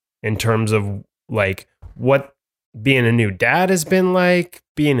start in terms of what being a new dad has been like,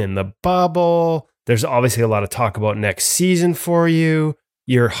 being in the bubble. There's obviously a lot of talk about next season for you.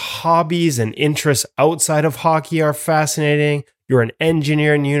 Your hobbies and interests outside of hockey are fascinating. You're an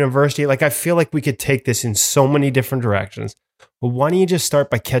engineer in university. I feel like we could take this in so many different directions. Well, why don't you just start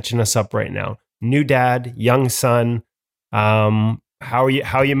by catching us up right now? New dad, young son. How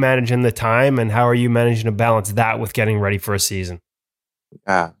are you managing the time, and how are you managing to balance that with getting ready for a season?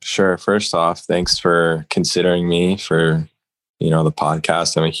 Yeah, sure. First off, thanks for considering me for, the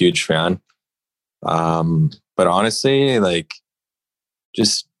podcast. I'm a huge fan. But honestly,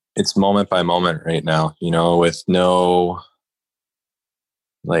 it's moment by moment right now, with no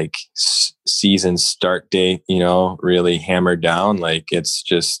like season start date, really hammered down. Like it's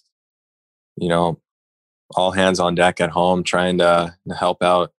just, all hands on deck at home, trying to help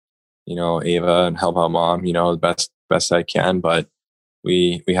out, Ava and help out mom, the best I can. But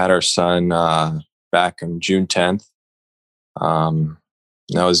we had our son back on June 10th.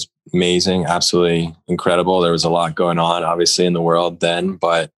 That was amazing, absolutely incredible. There was a lot going on, obviously, in the world then,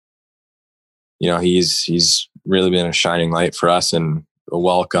 but he's really been a shining light for us and a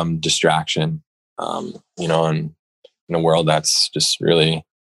welcome distraction. In a world that's just really,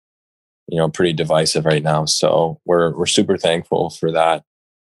 pretty divisive right now. So we're super thankful for that.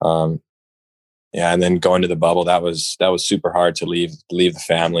 And then going to the bubble, that was super hard to leave the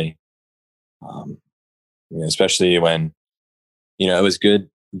family. Especially when, it was good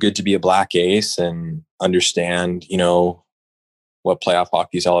to be a Black Ace and understand, what playoff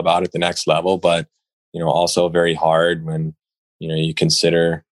hockey is all about at the next level, but, also very hard when, you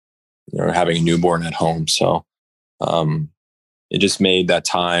consider, having a newborn at home. So, it just made that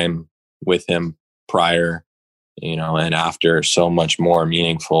time with him prior, and after so much more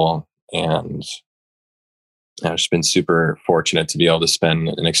meaningful. And I've just been super fortunate to be able to spend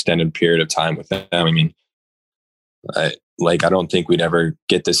an extended period of time with them. I mean, I don't think we'd ever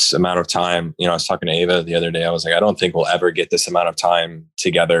get this amount of time. I was talking to Ava the other day. I was like, I don't think we'll ever get this amount of time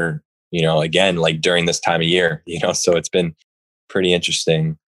together, again, like during this time of year, so it's been pretty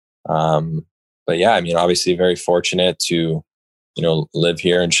interesting. But yeah, I mean, obviously very fortunate to, live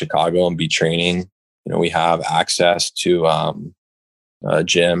here in Chicago and be training. We have access to a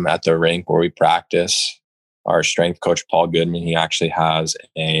gym at the rink where we practice. Our strength coach, Paul Goodman, he actually has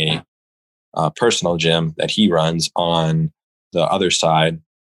a personal gym that he runs on the other side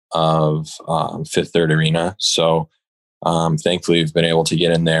of Fifth Third Arena. So thankfully we've been able to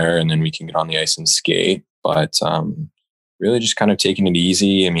get in there and then we can get on the ice and skate. But really just kind of taking it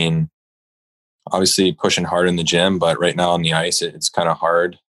easy. I mean, obviously pushing hard in the gym, but right now on the ice, it's kind of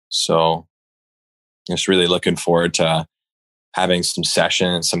hard. So just really looking forward to having some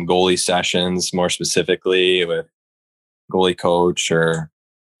goalie sessions, more specifically with goalie coach, or,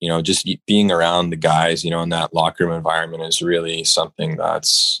 just being around the guys, in that locker room environment is really something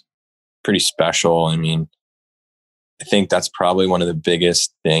that's pretty special. I mean, I think that's probably one of the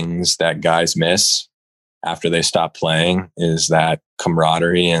biggest things that guys miss after they stop playing is that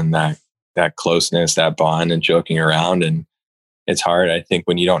camaraderie and that closeness, that bond and joking around. And it's hard, I think,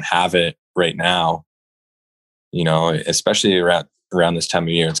 when you don't have it right now, especially around this time of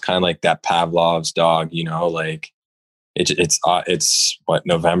year. It's kind of like that Pavlov's dog, like it's what,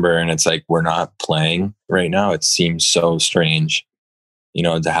 November, and it's like we're not playing right now. It seems so strange,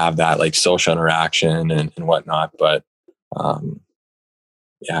 to have that like social interaction and whatnot. But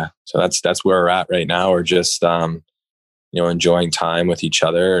yeah, so that's where we're at right now. We're just enjoying time with each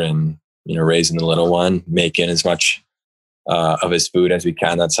other and raising the little one, making as much of his food as we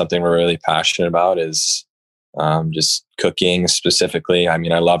can. That's something we're really passionate about, is just cooking specifically. I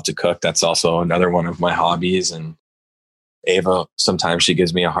mean, I love to cook. That's also another one of my hobbies. And Ava, sometimes she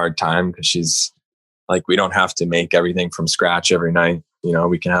gives me a hard time because she's like, we don't have to make everything from scratch every night.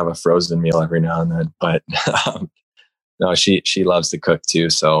 We can have a frozen meal every now and then, but no, she loves to cook too.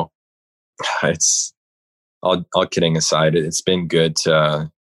 So it's all kidding aside, it's been good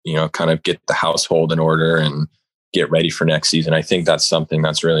to, kind of get the household in order and get ready for next season. I think that's something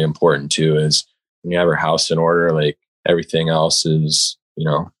that's really important too, is when you have your house in order, like everything else is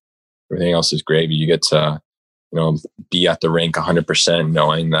gravy. You get to, be at the rink 100%,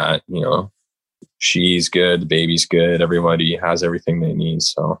 knowing that, she's good, the baby's good, everybody has everything they need.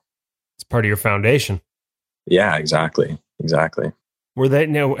 So it's part of your foundation. Yeah, exactly.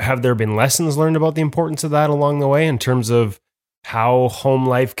 Have there been lessons learned about the importance of that along the way in terms of how home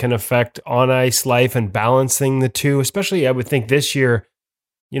life can affect on ice life and balancing the two? Especially, I would think this year,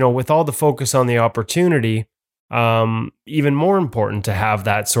 with all the focus on the opportunity, even more important to have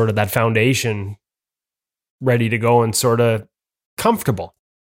that sort of that foundation ready to go and sort of comfortable.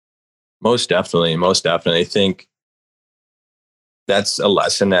 Most definitely. I think that's a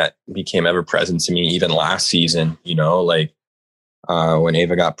lesson that became ever present to me even last season, when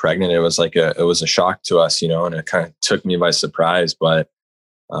Ava got pregnant, it was a shock to us, and it kind of took me by surprise, but,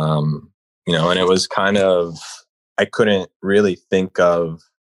 and it was kind of, I couldn't really think of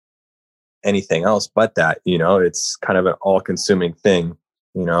anything else but that, it's kind of an all consuming thing.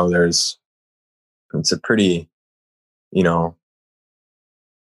 It's a pretty, you're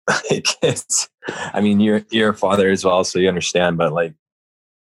a father as well, so you understand, but like,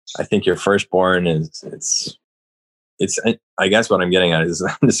 I think your firstborn it's, I guess what I'm getting at is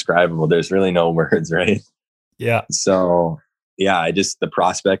indescribable. There's really no words, right? Yeah. So, yeah, I just, the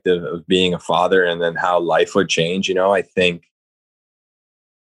prospect of being a father and then how life would change, I think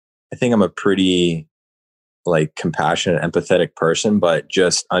I'm a pretty like compassionate, empathetic person, but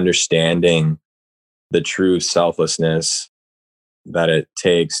just understanding the true selflessness that it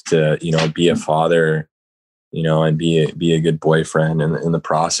takes to, be a father, and be a good boyfriend in the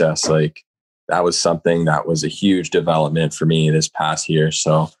process. Like that was something that was a huge development for me this past year.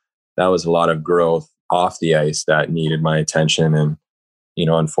 So that was a lot of growth off the ice that needed my attention. And,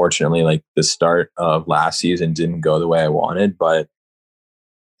 unfortunately, like the start of last season didn't go the way I wanted, but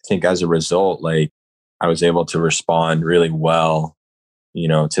I think as a result, like I was able to respond really well,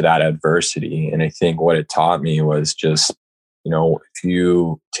 to that adversity. And I think what it taught me was just, if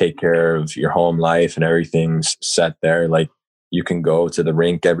you take care of your home life and everything's set there, like you can go to the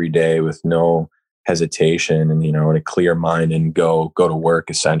rink every day with no hesitation and, in a clear mind and go to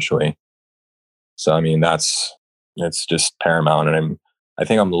work essentially. So, I mean, that's just paramount. And I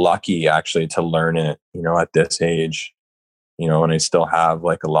think I'm lucky actually to learn it, at this age, and I still have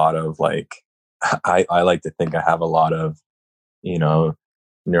like a lot of like, I like to think I have a lot of,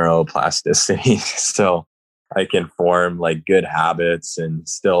 neuroplasticity. So I can form like good habits and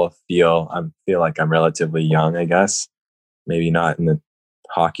still feel like I'm relatively young, I guess. Maybe not in the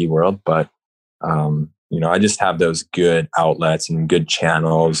hockey world, but I just have those good outlets and good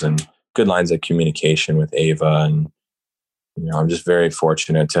channels and good lines of communication with Ava. And, I'm just very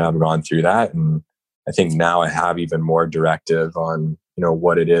fortunate to have gone through that. And I think now I have even more directive on,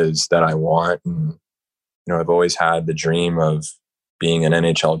 what it is that I want. And, I've always had the dream of being an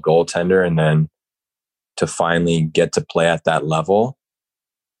NHL goaltender, and then to finally get to play at that level,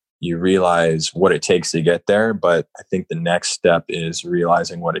 you realize what it takes to get there. But I think the next step is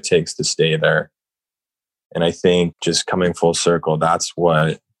realizing what it takes to stay there. And I think just coming full circle, that's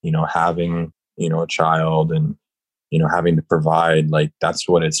what, having, a child and, having to provide, like, that's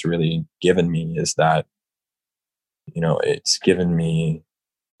what it's really given me, is that, it's given me,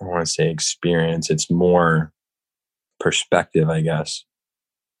 I want to say experience. It's more perspective, I guess.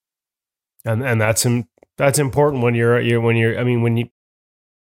 And that's important when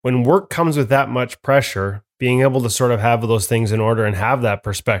when work comes with that much pressure, being able to sort of have those things in order and have that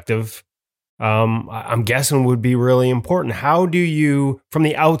perspective, I'm guessing would be really important. How do you, from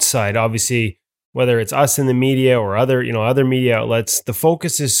the outside, obviously, whether it's us in the media or other media outlets, the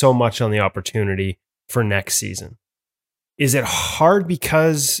focus is so much on the opportunity for next season. Is it harder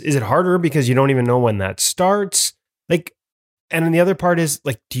because you don't even know when that starts? Like, and then the other part is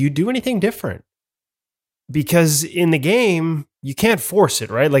like, do you do anything different? Because in the game, you can't force it,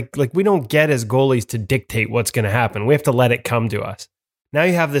 right? Like we don't get as goalies to dictate what's going to happen. We have to let it come to us. Now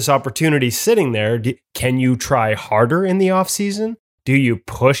you have this opportunity sitting there. Can you try harder in the offseason? Do you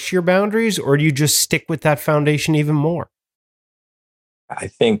push your boundaries, or do you just stick with that foundation even more? I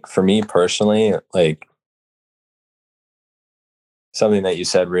think for me personally, like something that you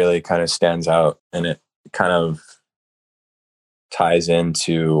said really kind of stands out, and it kind of ties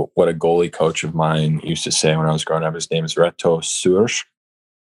into what a goalie coach of mine used to say when I was growing up. His name is Reto Sursch.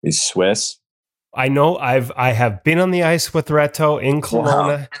 He's Swiss. I know I have been on the ice with Reto in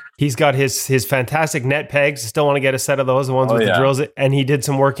Kelowna. Wow. He's got his fantastic net pegs. Still want to get a set of those, the ones with the drills. And he did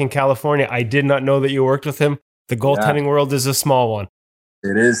some work in California. I did not know that you worked with him. The goaltending world is a small one.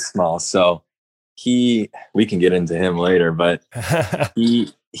 It is small. So we can get into him later, but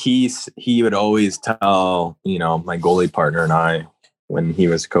he would always tell, my goalie partner and I, when he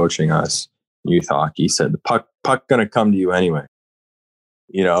was coaching us youth hockey, he said, the puck gonna come to you anyway.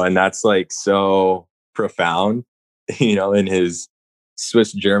 And that's like so profound, in his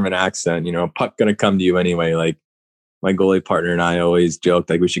Swiss German accent, puck gonna come to you anyway. Like my goalie partner and I always joked,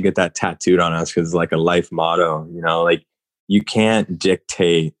 like we should get that tattooed on us because it's like a life motto, like you can't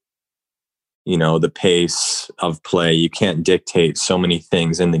dictate, the pace of play. You can't dictate so many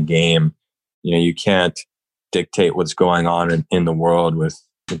things in the game. You can't dictate what's going on in the world with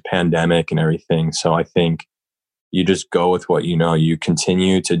the pandemic and everything. So I think you just go with what you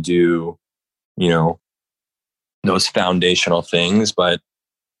continue to do, those foundational things. But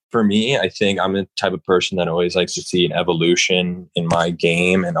for me, I think I'm the type of person that always likes to see an evolution in my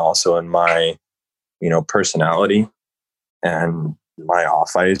game and also in my, personality and my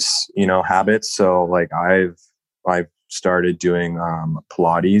off ice, habits. So like I've started doing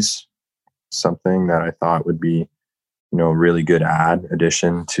Pilates, something that I thought would be, a really good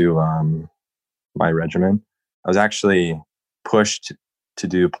addition to my regimen. I was actually pushed to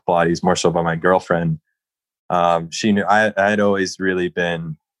do Pilates more so by my girlfriend. She knew I had always really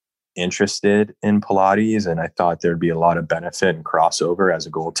been interested in Pilates, and I thought there'd be a lot of benefit and crossover as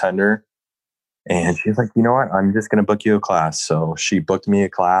a goaltender. And she's like, you know what? I'm just going to book you a class. So she booked me a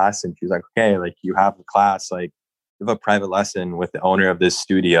class, and she's like, okay, like you have a class, like you have a private lesson with the owner of this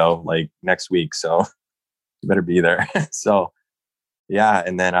studio like next week. So you better be there. So yeah.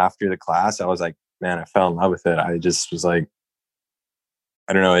 And then after the class, I was like, man, I fell in love with it. I just was like,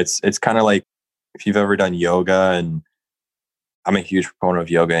 I don't know. It's kind of like if you've ever done yoga, and I'm a huge proponent of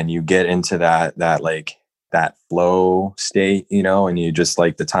yoga, and you get into that flow state, you know, and you just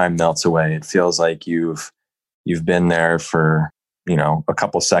like the time melts away. It feels like you've been there for, you know, a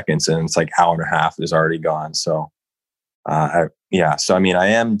couple seconds, and it's like hour and a half is already gone. So, So, I mean, I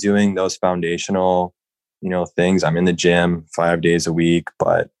am doing those foundational, you know, things. I'm in the gym 5 days a week,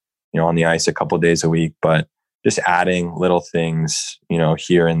 but, you know, on the ice a couple of days a week, but just adding little things, you know,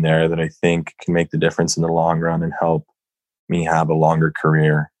 here and there that I think can make the difference in the long run and help me have a longer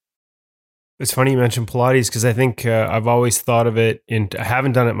career. It's funny you mentioned Pilates, because I think I've always thought of it, I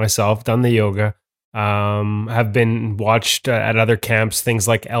haven't done it myself, done the yoga, have been watched at other camps, things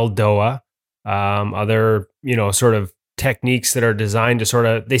like Eldoa, other, you know, sort of techniques that are designed to sort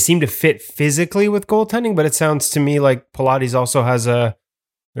of, they seem to fit physically with goaltending, but it sounds to me like Pilates also has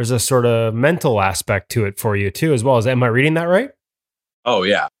there's a sort of mental aspect to it for you too, as well. Am I reading that right? Oh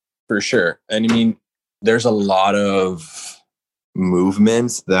yeah, for sure. And I mean, there's a lot of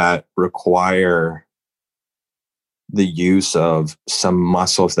movements that require the use of some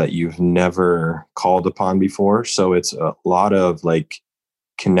muscles that you've never called upon before. So it's a lot of like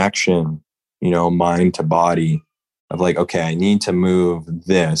connection, you know, mind to body, of like, okay, I need to move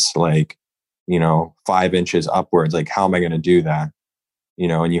this, like, you know, 5 inches upwards. Like, how am I going to do that? You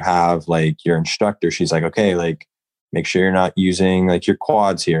know, and you have like your instructor, she's like, okay, like make sure you're not using like your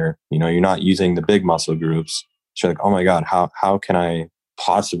quads here. You know, you're not using the big muscle groups. She's like, oh my God, how can I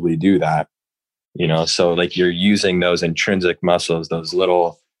possibly do that? You know, so like you're using those intrinsic muscles, those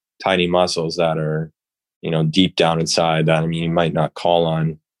little tiny muscles that are, you know, deep down inside that, I mean, you might not call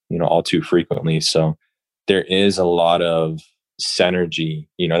on, you know, all too frequently. So there is a lot of synergy,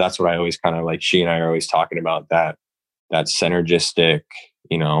 you know, that's what I always kind of like, she and I are always talking about that synergistic,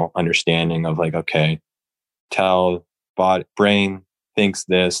 you know, understanding of like, okay, brain thinks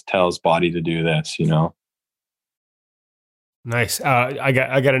this, tells body to do this, you know. Nice. I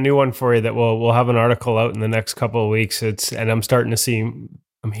got a new one for you that we'll have an article out in the next couple of weeks. And I'm starting to see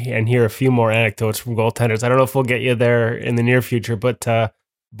and hear a few more anecdotes from goaltenders. I don't know if we'll get you there in the near future, but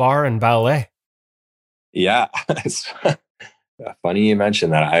bar and ballet. Yeah, it's funny you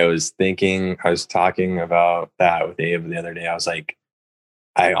mentioned that. I was talking about that with Abe the other day. I was like,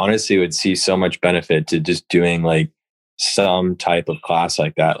 I honestly would see so much benefit to just doing like some type of class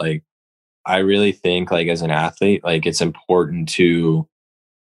like that. Like, I really think like as an athlete, like it's important to,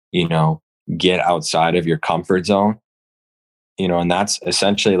 you know, get outside of your comfort zone, you know, and that's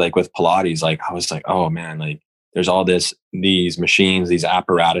essentially like with Pilates. Like I was like, oh man, like there's all these machines, these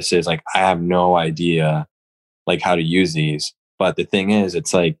apparatuses, like I have no idea like how to use these. But the thing is,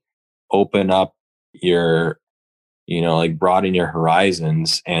 it's like open up your, you know, like broaden your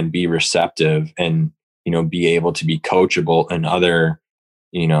horizons and be receptive and, you know, be able to be coachable in other,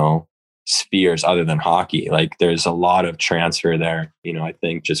 you know, spheres other than hockey. Like there's a lot of transfer there, you know, I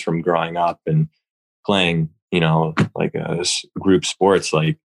think just from growing up and playing, you know, like group sports,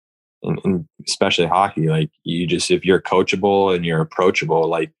 like, and especially hockey, like you just, if you're coachable and you're approachable,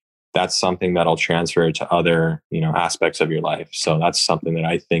 like that's something that'll transfer to other, you know, aspects of your life. So that's something that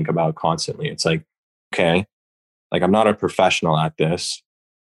I think about constantly. It's like, okay, like I'm not a professional at this,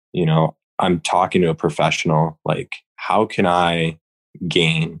 you know, I'm talking to a professional. Like, how can I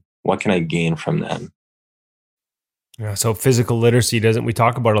gain? What can I gain from them? Yeah, so physical literacy we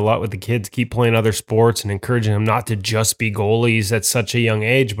talk about a lot with the kids, keep playing other sports and encouraging them not to just be goalies at such a young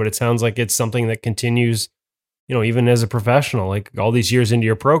age. But it sounds like it's something that continues, you know, even as a professional, like all these years into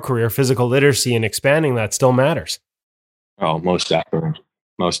your pro career, physical literacy and expanding that still matters. Oh, most definitely.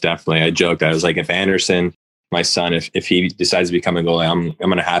 Most definitely. I joked. I was like, if Anderson, my son, if he decides to become a goalie, I'm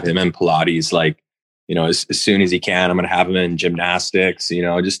going to have him in Pilates, like, you know, as soon as he can. I'm going to have him in gymnastics, you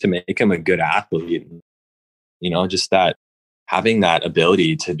know, just to make him a good athlete. You know, just that having that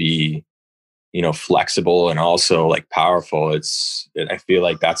ability to be, you know, flexible and also like powerful. I feel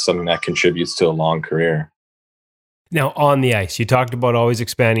like that's something that contributes to a long career. Now, on the ice, you talked about always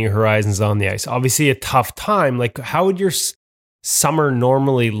expanding your horizons on the ice. Obviously, a tough time. Like, how would your summer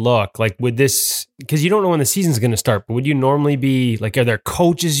normally look? Like, would this, because you don't know when the season's going to start, but would you normally be like, are there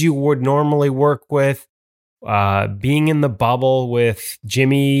coaches you would normally work with? Being in the bubble with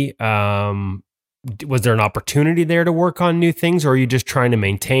Jimmy, was there an opportunity there to work on new things, or are you just trying to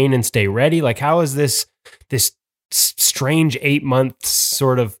maintain and stay ready? Like, how is this strange 8 months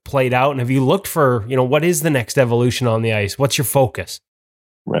sort of played out? And have you looked for, what is the next evolution on the ice? What's your focus?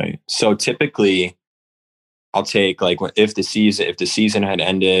 Right. So typically I'll take like if the season had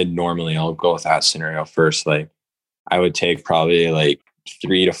ended, normally I'll go with that scenario first. Like I would take probably like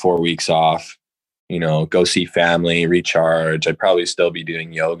 3 to 4 weeks off, go see family, recharge. I'd probably still be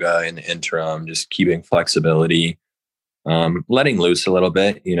doing yoga in the interim, just keeping flexibility, letting loose a little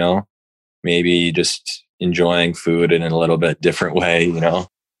bit, maybe just enjoying food in a little bit different way,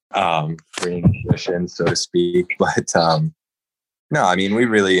 bringing nutrition, so to speak. But no, I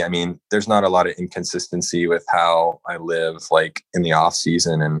mean, there's not a lot of inconsistency with how I live like in the off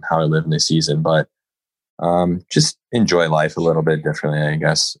season and how I live in the season, but just enjoy life a little bit differently, I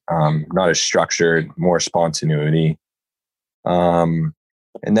guess. Not as structured, more spontaneity. And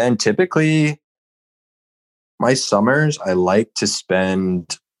then typically my summers, I like to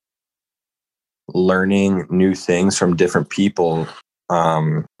spend learning new things from different people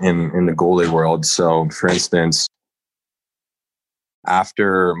in the goalie world. So for instance,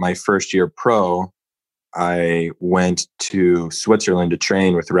 after my first year pro, I went to Switzerland to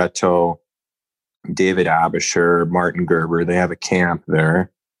train with Reto, David Abisher, Martin Gerber. They have a camp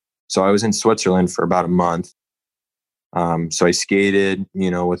there. So I was in Switzerland for about a month. So I skated,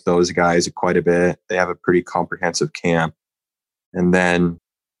 with those guys quite a bit. They have a pretty comprehensive camp. And then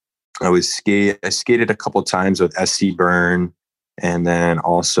I skated a couple times with SC Byrne, and then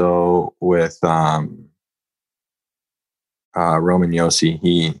also with Roman Yossi.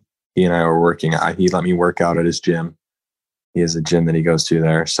 He and I were working. He let me work out at his gym. He has a gym that he goes to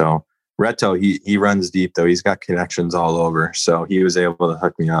there. So Reto, he runs deep though. He's got connections all over. So he was able to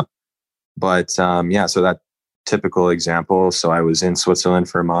hook me up. But so that typical example. So I was in Switzerland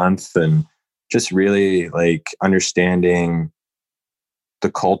for a month and just really like understanding the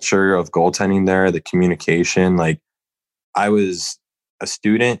culture of goaltending there, the communication. Like I was a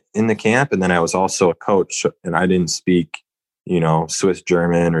student in the camp and then I was also a coach, and I didn't speak, Swiss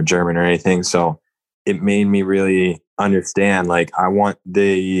German or German or anything. So it made me really understand, like, I want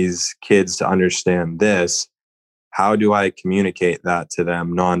these kids to understand this. How do I communicate that to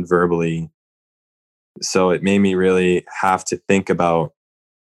them non-verbally? So it made me really have to think about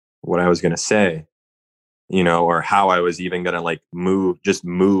what I was going to say, or how I was even going to like move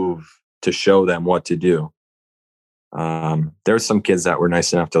to show them what to do. There were some kids that were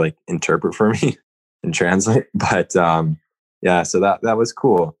nice enough to like interpret for me and translate, but so that was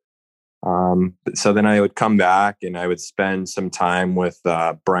cool. So then I would come back and I would spend some time with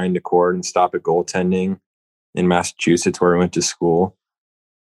Brian DeCord and Stop It Goaltending in Massachusetts, where I went to school.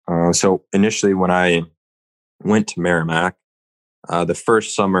 So initially when I went to Merrimack, the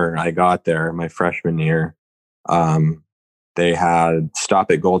first summer I got there, my freshman year, they had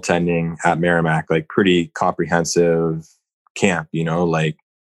Stop It Goaltending at Merrimack, like pretty comprehensive camp, like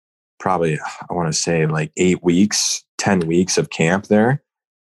probably, I want to say like 8 weeks, 10 weeks of camp there.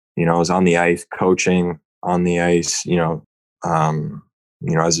 I was on the ice, coaching on the ice,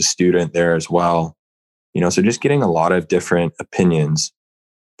 as a student there as well, so just getting a lot of different opinions.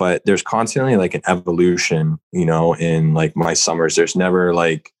 But there's constantly like an evolution, in like my summers. There's never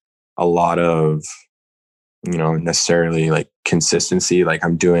like a lot of, necessarily like consistency. Like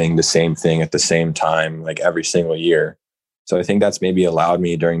I'm doing the same thing at the same time, like every single year. So I think that's maybe allowed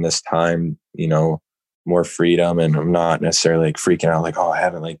me during this time, more freedom, and I'm not necessarily like freaking out, like, oh, I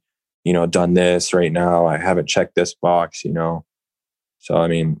haven't like, done this right now. I haven't checked this box, So, I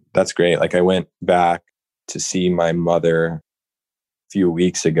mean, that's great. Like I went back to see my mother a few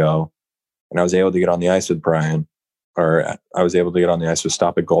weeks ago, and I was able to get on the ice with Brian, or I was able to get on the ice with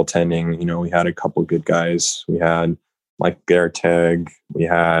Stop It Goaltending. We had a couple good guys. We had Mike Garteg. We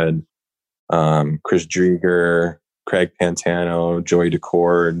had Chris Drieger, Craig Pantano, Joey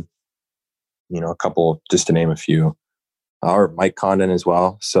DeCord, a couple, just to name a few, or Mike Condon as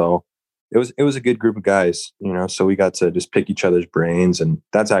well. So it was a good group of guys, so we got to just pick each other's brains, and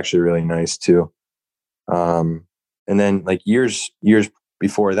that's actually really nice too. And then like years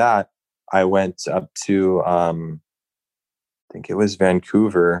before that, I went up to, I think it was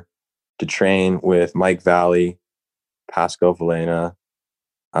Vancouver, to train with Mike Valley, Pascal Valena.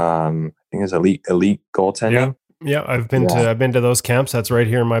 I think it's elite goaltending. Yeah. I've been to those camps. That's right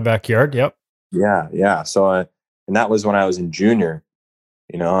here in my backyard. Yep. Yeah. So, and that was when I was in junior,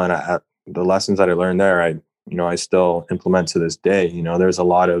 and the lessons that I learned there, I still implement to this day. There's a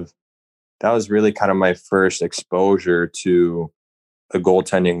lot of, that was really kind of my first exposure to a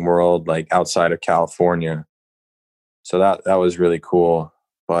goaltending world, like outside of California. So that was really cool.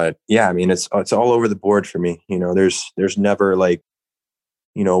 But yeah, I mean, it's all over the board for me. There's never like,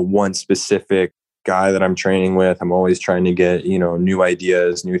 one specific guy that I'm training with. I'm always trying to get, new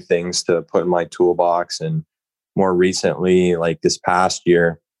ideas, new things to put in my toolbox. And more recently, like this past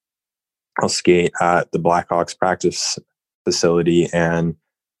year, I'll skate at the Blackhawks practice facility, and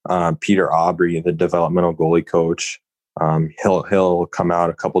Peter Aubrey, the developmental goalie coach, he'll come out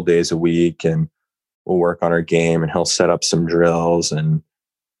a couple days a week and we'll work on our game, and he'll set up some drills. And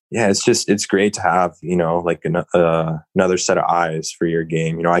yeah, it's great to have, like another set of eyes for your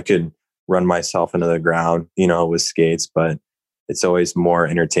game. I could run myself into the ground, with skates, but it's always more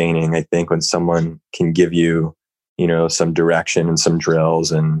entertaining, I think, when someone can give you, some direction and some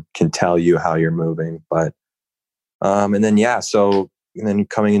drills and can tell you how you're moving. But, and then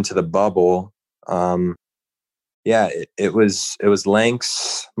coming into the bubble, it was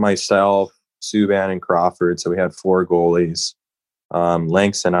Lynx, myself, Subban, and Crawford. So we had 4 goalies.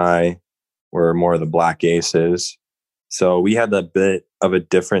 Lynx and I were more of the Black Aces. So we had a bit of a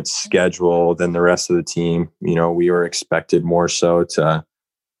different schedule than the rest of the team. We were expected more so to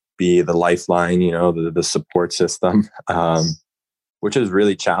be the lifeline, the support system, which is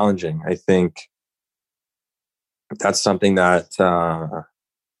really challenging. I think that's something that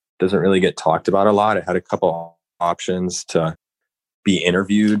doesn't really get talked about a lot. I had a couple options to be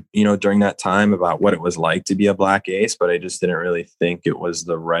interviewed, during that time about what it was like to be a Black Ace, but I just didn't really think it was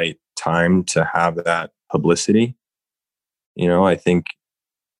the right time to have that publicity. I think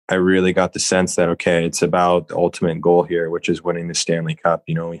I really got the sense that, okay, it's about the ultimate goal here, which is winning the Stanley Cup.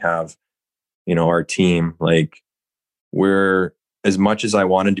 We have, our team, like, we're, as much as I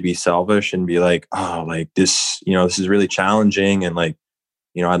wanted to be selfish and be like, oh, like this, this is really challenging. And like,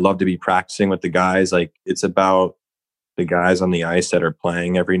 I'd love to be practicing with the guys. Like, it's about the guys on the ice that are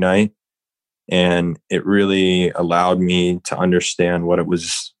playing every night. And it really allowed me to understand what it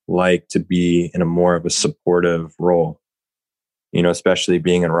was like to be in a more of a supportive role, especially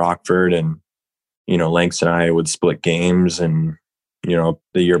being in Rockford. And, Lynx and I would split games, and, the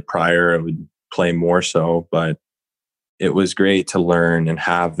year prior I would play more so, but it was great to learn and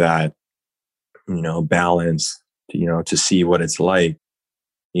have that, balance, to see what it's like,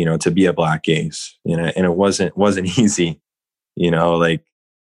 to be a Black Ace, and it wasn't easy, like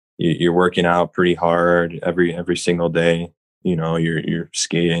you're working out pretty hard every single day, you're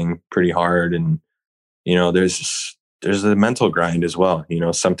skating pretty hard, and, there's a mental grind as well.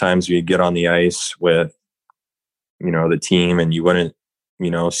 Sometimes you get on the ice with, the team, and you wouldn't,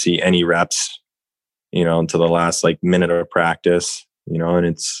 see any reps, until the last like minute of practice, and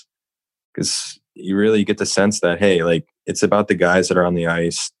it's because you really get the sense that, hey, like it's about the guys that are on the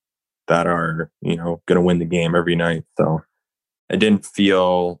ice that are, going to win the game every night. So I didn't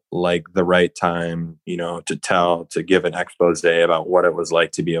feel like the right time, to give an expose about what it was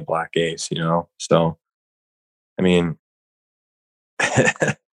like to be a Black Ace, So, I mean,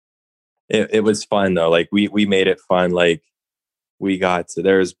 it was fun though. Like we made it fun. Like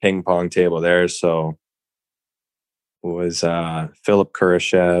there's ping pong table there. So it was Philip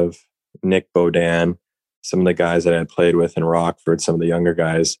Kurashev, Nick Bodan, some of the guys that I had played with in Rockford, some of the younger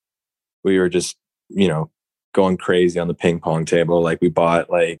guys. We were just, going crazy on the ping pong table. Like we bought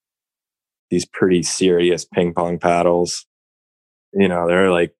like these pretty serious ping pong paddles.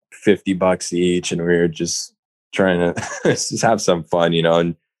 They're like $50 each, and we were just trying to just have some fun,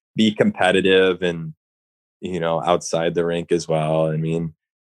 and be competitive and, outside the rink as well. I mean,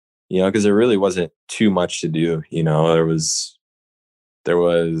 because there really wasn't too much to do. There was,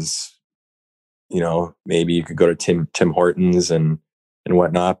 maybe you could go to Tim Hortons and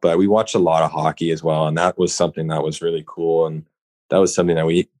whatnot, but we watched a lot of hockey as well. And that was something that was really cool. And that was something that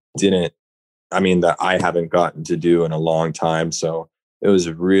that I haven't gotten to do in a long time. So it was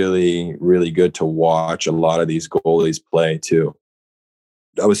really, really good to watch a lot of these goalies play too.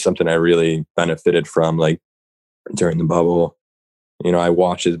 That was something I really benefited from, like during the bubble. I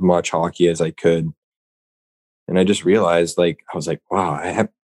watched as much hockey as I could. And I just realized, like, I was like, wow,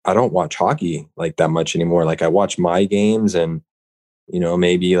 I don't watch hockey like that much anymore. Like I watch my games and,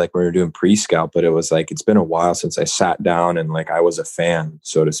 maybe like when we were doing pre-scout, but it was like, it's been a while since I sat down and like I was a fan,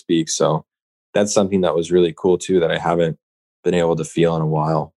 so to speak. So that's something that was really cool too, that I haven't been able to feel in a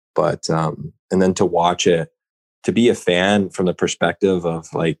while. But, and then to watch it, to be a fan from the perspective of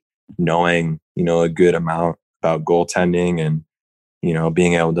like knowing, a good amount about goaltending and,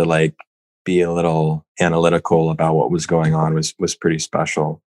 being able to like be a little analytical about what was going on was pretty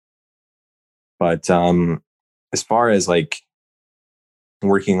special. But as far as like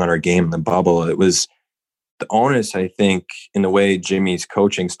working on our game in the bubble, it was the onus, I think, in the way Jimmy's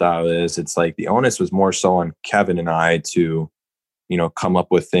coaching style is, it's like the onus was more so on Kevin and I to, come up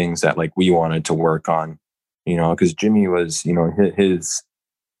with things that like we wanted to work on, because Jimmy was, his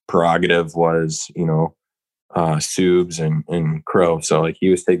prerogative was, Subs and Crow. So like he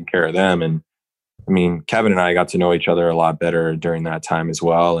was taking care of them. And I mean, Kevin and I got to know each other a lot better during that time as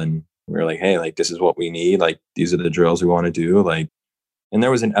well. And we were like, hey, like this is what we need. Like these are the drills we want to do. Like, and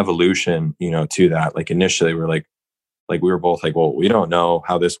there was an evolution, to that. Like initially we're like we were both like, well, we don't know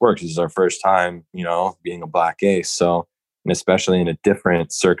how this works. This is our first time, being a black ace. So, and especially in a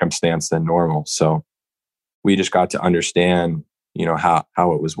different circumstance than normal. So we just got to understand,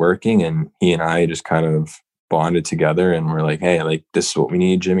 how it was working. And he and I just kind of bonded together and we're like, hey, like this is what we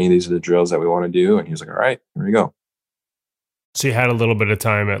need, Jimmy. These are the drills that we want to do. And he was like, all right, here we go. So you had a little bit of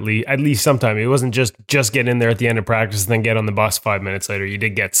time at least sometime. It wasn't just get in there at the end of practice and then get on the bus 5 minutes later. You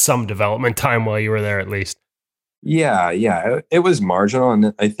did get some development time while you were there at least. Yeah. It was marginal.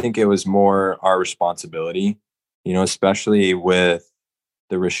 And I think it was more our responsibility, especially with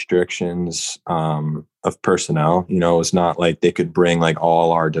the restrictions of personnel. It's not like they could bring like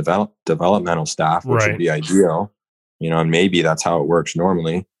all our developmental staff, which would be ideal, and maybe that's how it works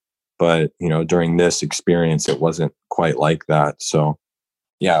normally. But, during this experience, it wasn't quite like that. So,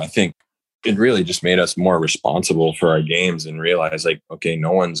 yeah, I think it really just made us more responsible for our games and realize like, okay,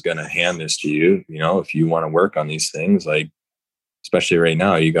 no one's going to hand this to you. If you want to work on these things, like, especially right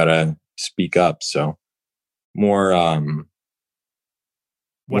now, you got to speak up. So more,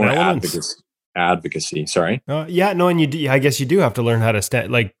 what advocacy. Sorry. And I guess you do have to learn how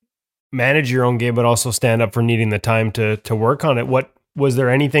to manage your own game, but also stand up for needing the time to work on it. What was there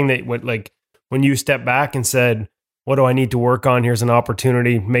anything that when you step back and said, what do I need to work on? Here's an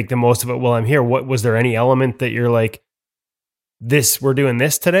opportunity, make the most of it while I'm here. What was there any element that you're like, we're doing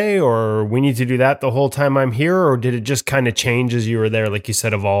this today, or we need to do that the whole time I'm here? Or did it just kind of change as you were there? Like you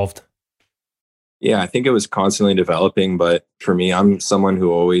said, evolved. Yeah, I think it was constantly developing, but for me, I'm someone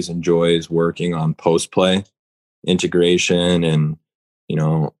who always enjoys working on post play integration and,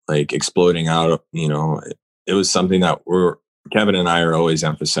 like exploding out, it was something that Kevin and I are always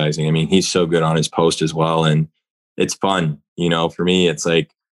emphasizing. I mean, he's so good on his post as well. And it's fun, for me, it's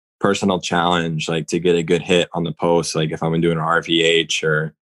like personal challenge, like to get a good hit on the post. Like if I'm doing an RVH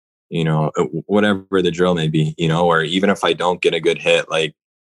or, whatever the drill may be, or even if I don't get a good hit, like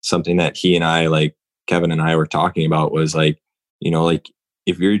something that he and I, like Kevin and I were talking about was like, like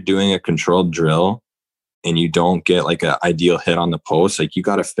if you're doing a controlled drill and you don't get like an ideal hit on the post, like you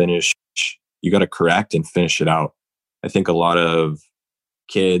got to correct and finish it out. I think a lot of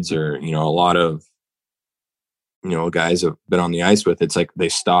kids or, a lot of, guys have been on the ice with, it's like they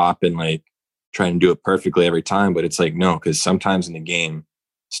stop and like try and do it perfectly every time. But it's like, no, because sometimes in the game,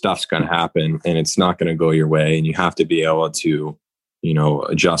 stuff's going to happen and it's not going to go your way. And you have to be able to,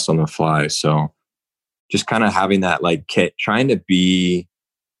 adjust on the fly. So just kind of having that, like trying to be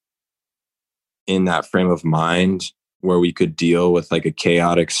in that frame of mind where we could deal with like a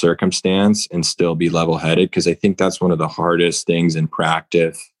chaotic circumstance and still be level-headed. Because I think that's one of the hardest things in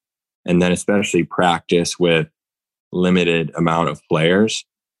practice. And then especially practice with limited amount of players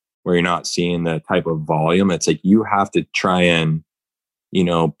where you're not seeing the type of volume. It's like you have to try and,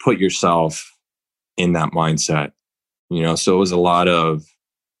 put yourself in that mindset. So it was a lot of,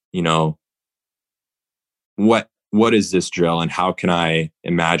 what is this drill and how can I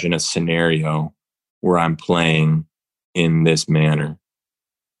imagine a scenario where I'm playing in this manner?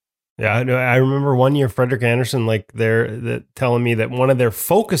 Yeah, I remember one year Frederik Andersen, telling me that one of their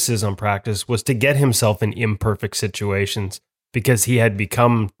focuses on practice was to get himself in imperfect situations because he had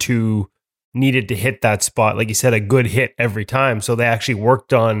become needed to hit that spot. Like you said, a good hit every time. So they actually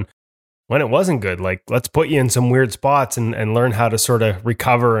worked on when it wasn't good, like let's put you in some weird spots and learn how to sort of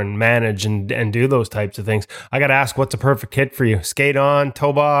recover and manage and do those types of things. I got to ask, what's a perfect hit for you? Skate on,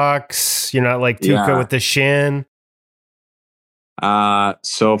 toe box? You're not like Tuukka with the shin?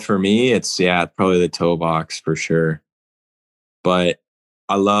 So for me, it's probably the toe box for sure. But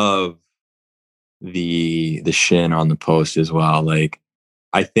I love the shin on the post as well. Like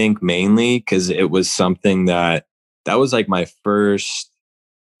I think mainly because it was something that was like my first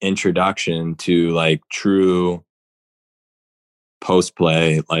introduction to like true post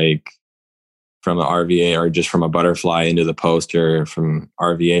play, like from the RVA or just from a butterfly into the post or from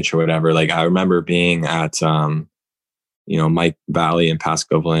RVH or whatever. Like I remember being at Mike Valley and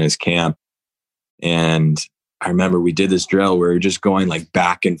Pascal Valina's camp, and I remember we did this drill where we were just going like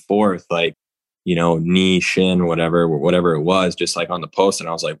back and forth, like knee, shin, whatever it was, just like on the post. And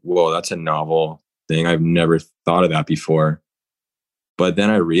I was like, whoa, that's a novel thing. I've never thought of that before. But then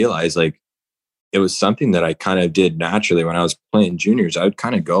I realized like it was something that I kind of did naturally when I was playing juniors. I would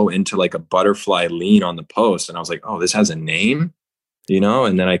kind of go into like a butterfly lean on the post. And I was like, oh, this has a name,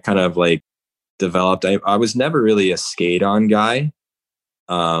 and then I kind of like developed. I was never really a skate on guy.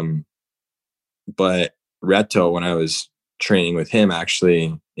 But Reto, when I was training with him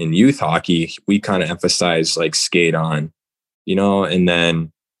actually in youth hockey, we kind of emphasized like skate on, and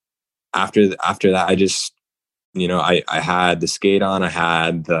then after that, I just, I had the skate on, I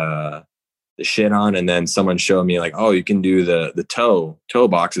had the shit on, and then someone showed me like, oh, you can do the toe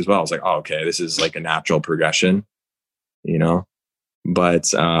box as well. I was like, oh, okay, this is like a natural progression,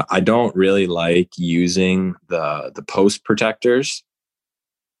 but I don't really like using the post protectors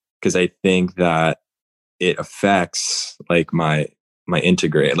because I think that it affects like my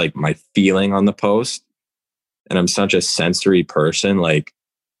integrate, like my feeling on the post. And I'm such a sensory person. Like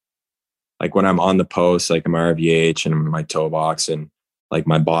when I'm on the post, like I'm RVH and I'm in my toe box and like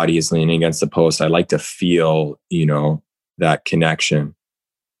my body is leaning against the post, I like to feel, that connection.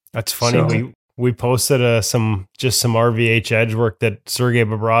 That's funny. So, we posted some RVH edge work that Sergei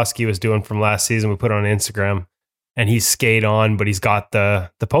Bobrovsky was doing from last season. We put it on Instagram, and he's skate on, but he's got the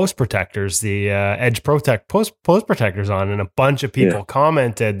post protectors, the edge post protectors on, and a bunch of people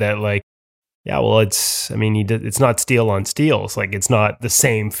commented that like, yeah, well, it's not steel on steel. It's like, it's not the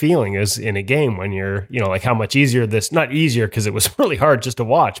same feeling as in a game when you're, like how much easier not easier because it was really hard just to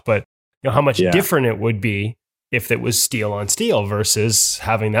watch, but how much different it would be if it was steel on steel versus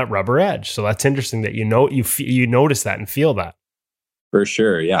having that rubber edge. So that's interesting that you notice that and feel that. For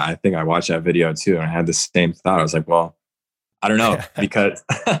sure. Yeah. I think I watched that video too. And I had the same thought. I was like, well, I don't know, because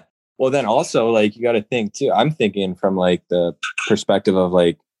well, then also like, you got to think too. I'm thinking from like the perspective of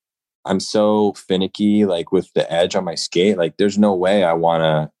like, I'm so finicky, like with the edge on my skate, like there's no way I want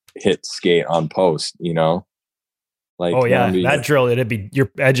to hit skate on post, like, oh yeah, that drill, it'd be,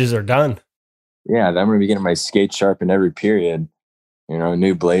 your edges are done. Yeah. Then I'm going to be getting my skate sharpened every period,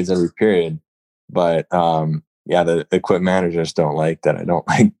 new blades every period. But, yeah, the equipment managers don't like that. I don't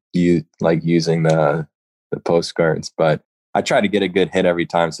like using the post guards, but I try to get a good hit every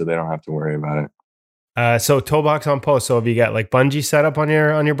time so they don't have to worry about it. So toe box on post. So have you got like bungee set up on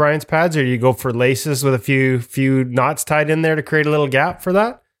your Brian's pads, or do you go for laces with a few knots tied in there to create a little gap for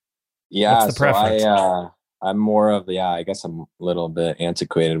that? Yeah, what's the preference? I'm more of I guess I'm a little bit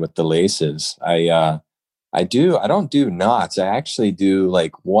antiquated with the laces. I don't do knots. I actually do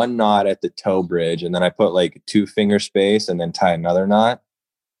like one knot at the toe bridge, and then I put like a 2-finger space and then tie another knot.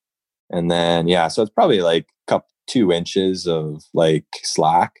 And then, so it's probably like 2 inches of like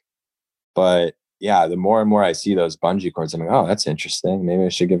slack. But yeah, the more and more I see those bungee cords, I'm like, oh, that's interesting. Maybe I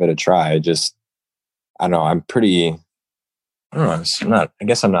should give it a try. I don't know. I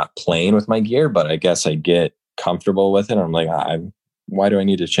guess I'm not playing with my gear, but I guess I get comfortable with it. I'm like, why do I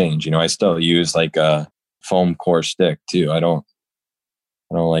need to change? I still use like a foam core stick too. I don't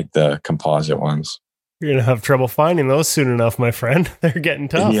like the composite ones. You're going to have trouble finding those soon enough, my friend. They're getting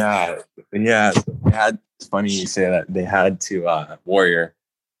tough. Yeah. It's funny you say that. They had to Warrior.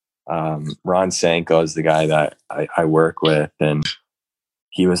 Ron Sanko is the guy that I work with, and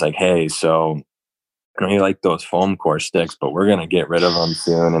he was like, hey, so I don't really like those foam core sticks, but we're going to get rid of them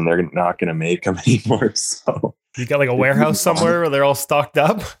soon, and they're not going to make them anymore. So you got like a warehouse somewhere where they're all stocked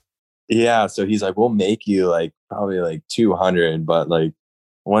up? Yeah. So he's like, we'll make you like probably like 200, but like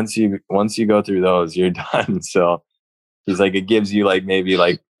once you go through those, you're done. So he's like, it gives you like maybe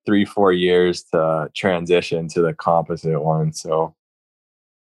like 3-4 years to transition to the composite one. So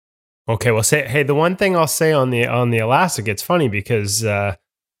okay, well, the one thing I'll say on the elastic, it's funny because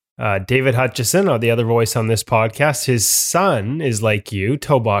David Hutchison, the other voice on this podcast, his son is like you,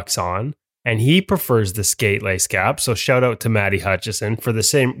 toe box on, and he prefers the skate lace gap. So shout out to Matty Hutchison for the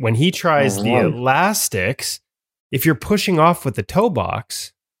same. When he tries the elastics, if you're pushing off with the toe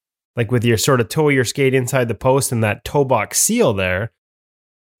box, like with your sort of toe of your skate inside the post and that toe box seal there,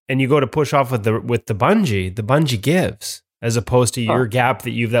 and you go to push off with the bungee gives, as opposed to your gap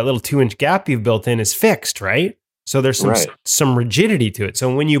that little 2-inch gap you've built in is fixed, right? So there's some rigidity to it.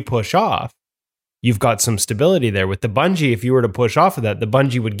 So when you push off, you've got some stability there. With the bungee, if you were to push off of that, the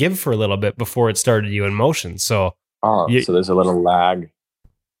bungee would give for a little bit before it started you in motion. So so there's a little lag.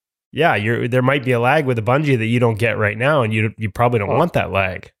 Yeah, there might be a lag with a bungee that you don't get right now, and you probably don't want that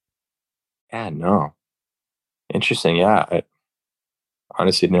lag. Yeah, no. Interesting. Yeah, I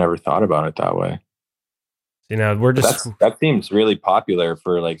honestly never thought about it that way. We're just that seems really popular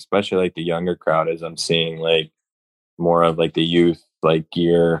for like, especially like the younger crowd, as I'm seeing like more of like the youth like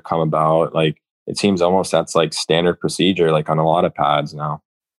gear come about. Like it seems almost that's like standard procedure like on a lot of pads now.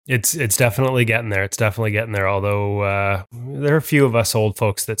 It's definitely getting there. It's definitely getting there. Although there are a few of us old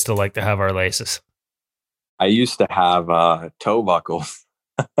folks that still like to have our laces. I used to have toe buckles.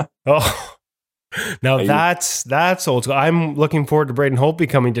 Oh, now that's old school. I'm looking forward to Braden Holtby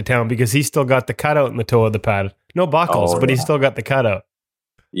coming to town because he's still got the cutout in the toe of the pad. No buckles, but he's still got the cutout.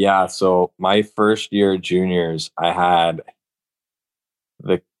 Yeah. So my first year of juniors, I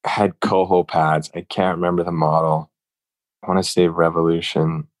had Coho pads. I can't remember the model. I want to say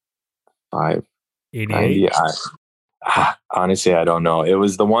Revolution 590. 88. Honestly, I don't know. It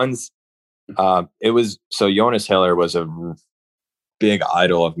was the ones. So Jonas Hiller was a big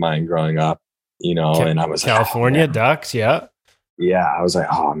idol of mine growing up, and I was California like, oh, Ducks. Yeah. yeah, I was like,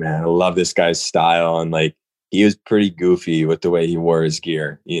 oh man, I love this guy's style. And like, he was pretty goofy with the way he wore his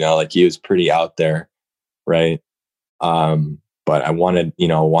gear, like he was pretty out there. Right. But I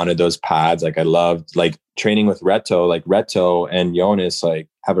wanted those pads. Like I loved like training with Reto, like Reto and Jonas, like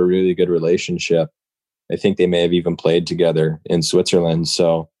have a really good relationship. I think they may have even played together in Switzerland.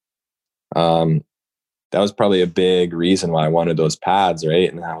 So, that was probably a big reason why I wanted those pads.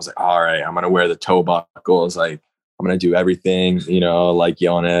 Right. And I was like, all right, I'm going to wear the toe buckles. Like I'm going to do everything, like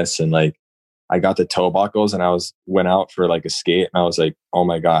Jonas. And like, I got the toe buckles and went out for like a skate and I was like, oh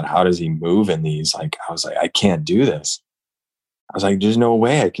my God, how does he move in these? Like, I was like, I can't do this. I was like, there's no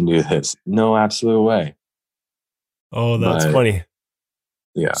way I can do this. No absolute way. Oh, that's funny.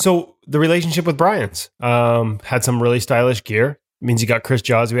 Yeah. So the relationship with Brian's had some really stylish gear. It means you got Chris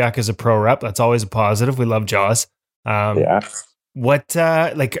Joswiak as a pro rep. That's always a positive. We love Jaws. Yeah. What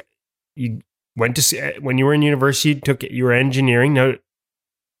like you went to when you were in university? You were engineering. Now,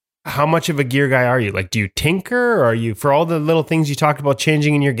 how much of a gear guy are you? Like, do you tinker? Or are you, for all the little things you talked about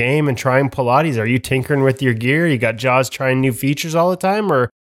changing in your game and trying Pilates, are you tinkering with your gear? You got Jaws trying new features all the time?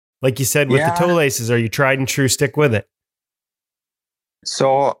 Or like you said, with the toe laces, are you tried and true, stick with it?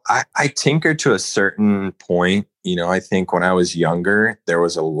 So I tinkered to a certain point. I think when I was younger, there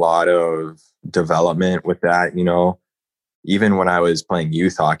was a lot of development with that, even when I was playing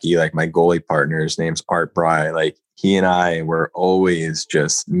youth hockey, like my goalie partner, his name's Art Bry, like he and I were always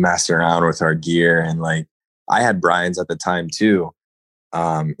just messing around with our gear. And like, I had Brian's at the time too.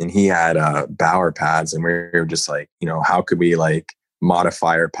 And he had Bauer pads and we were just like, how could we like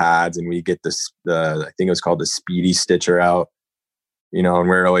modify our pads? And we get I think it was called the Speedy Stitcher out, and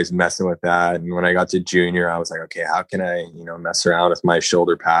we're always messing with that. And when I got to junior, I was like, okay, how can I, mess around with my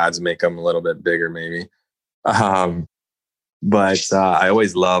shoulder pads, make them a little bit bigger maybe. But I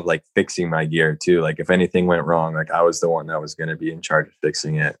always loved like fixing my gear too. Like if anything went wrong, like I was the one that was going to be in charge of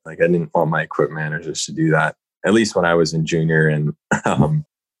fixing it. Like I didn't want my equipment managers to do that, at least when I was in junior and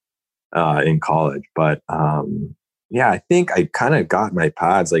in college. But yeah, I think I kind of got my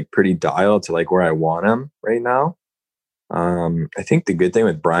pads like pretty dialed to like where I want them right now. I think the good thing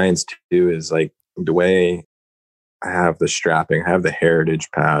with Brian's too is like the way I have the strapping. I have the Heritage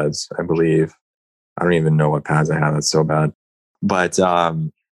pads, I believe. I don't even know what pads I have. That's so bad. But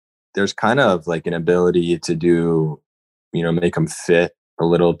there's kind of like an ability to do, make them fit a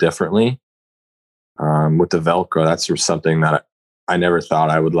little differently. With the Velcro, that's something that I never thought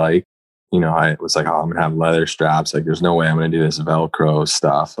I would like. I was like, oh, I'm going to have leather straps. Like, there's no way I'm going to do this Velcro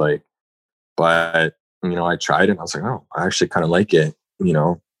stuff. Like, but, I tried it and I was like, oh, I actually kind of like it,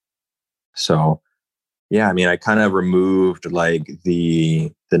 So, yeah, I mean, I kind of removed like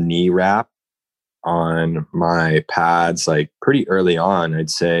the knee wrap on my pads like pretty early on. I'd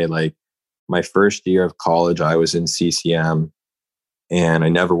say like my first year of college, I was in CCM and I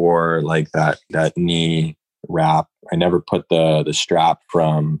never wore like that knee wrap. I never put the strap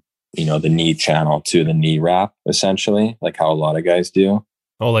from, the knee channel to the knee wrap, essentially, like how a lot of guys do.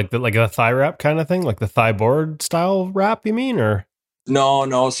 Oh, like a thigh wrap kind of thing, like the thigh board style wrap, you mean? Or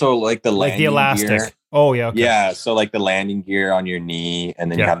no. So like the elastic gear. Oh yeah. Okay. Yeah. So like the landing gear on your knee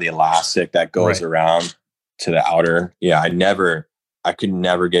and then you have the elastic that goes around to the outer. Yeah. I could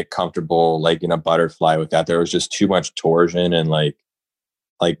never get comfortable like in a butterfly with that. There was just too much torsion and like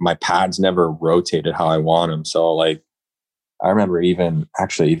my pads never rotated how I want them. So like, I remember even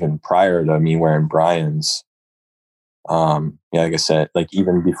prior to me wearing Brian's, like I said, like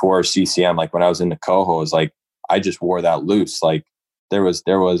even before CCM, like when I was in the Cohos, like I just wore that loose. Like there was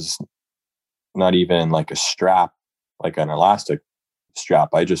not even like a strap, like an elastic strap.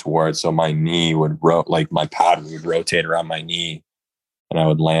 I just wore it so my knee would like my pad would rotate around my knee and I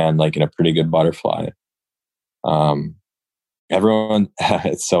would land like in a pretty good butterfly. Everyone,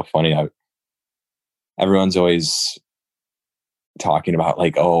 it's so funny. Everyone's always talking about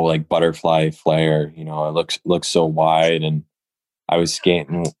like, oh, like butterfly flare, it looks so wide. And I was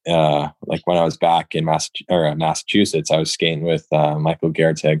skating, like when I was back in Massachusetts, I was skating with Michael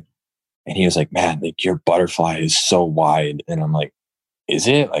Gerteg. And he was like, man, like your butterfly is so wide. And I'm like, is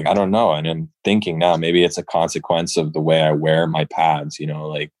it? Like, I don't know. And I'm thinking now, maybe it's a consequence of the way I wear my pads,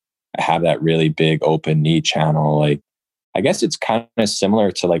 like I have that really big open knee channel. Like, I guess it's kind of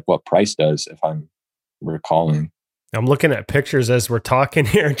similar to like what Price does, if I'm recalling. I'm looking at pictures as we're talking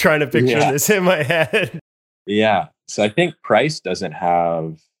here, trying to picture this in my head. Yeah. So I think Price doesn't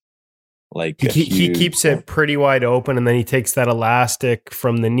have like he keeps it pretty wide open, and then he takes that elastic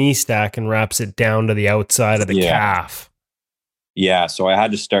from the knee stack and wraps it down to the outside of the calf. Yeah. So I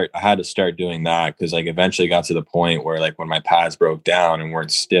had to start doing that, because like eventually got to the point where like when my pads broke down and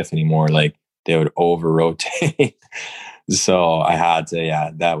weren't stiff anymore, like they would over rotate. So I had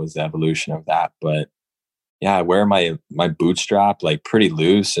to, that was the evolution of that. But yeah, I wear my bootstrap like pretty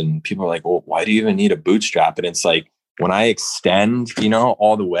loose, and people are like, well, why do you even need a bootstrap? And it's like, when I extend,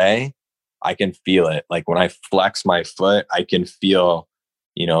 all the way, I can feel it. Like when I flex my foot, I can feel,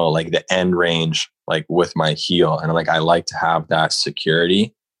 like the end range, like with my heel. And like, I like to have that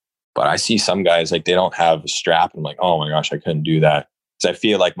security. But I see some guys, like they don't have a strap. And I'm like, oh my gosh, I couldn't do that. Because I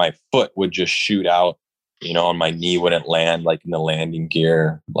feel like my foot would just shoot out, and my knee wouldn't land like in the landing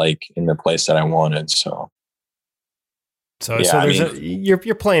gear, like in the place that I wanted. So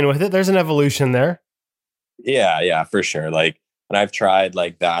you're playing with it. There's an evolution there. Yeah, for sure. Like, and I've tried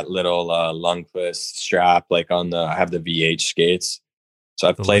like that little Lundqvist strap, like I have the VH skates. So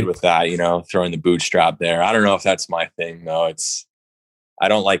I've played with that, throwing the bootstrap there. I don't know if that's my thing though. I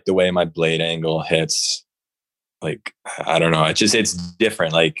don't like the way my blade angle hits. Like, I don't know. It's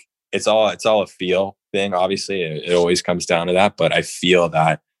different. Like it's all a feel thing. Obviously it always comes down to that, but I feel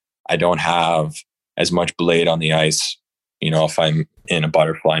that I don't have as much blade on the ice. If I'm in a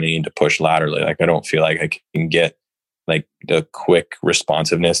butterfly and I need to push laterally, like I don't feel like I can get like the quick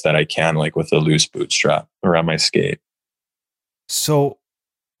responsiveness that I can like with a loose bootstrap around my skate. So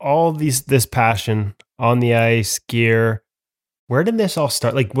all this passion on the ice, gear, where did this all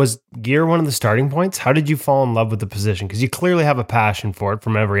start? Like, was gear one of the starting points? How did you fall in love with the position? Because you clearly have a passion for it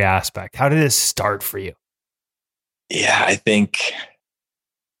from every aspect. How did it start for you? Yeah, I think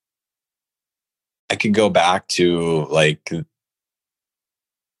I could go back to like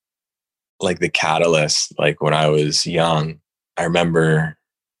the catalyst, like when I was young. I remember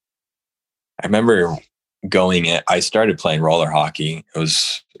going in. I started playing roller hockey. It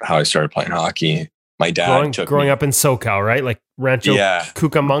was how I started playing hockey. My dad growing up in SoCal, right? Like Rancho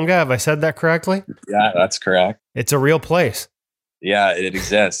Cucamonga. Have I said that correctly? Yeah, that's correct. It's a real place. Yeah, it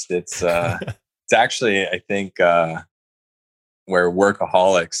exists. It's actually, I think, where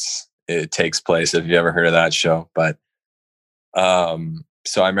Workaholics it takes place. Have you ever heard of that show? But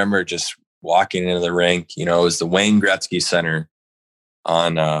so I remember just walking into the rink. It was the Wayne Gretzky Center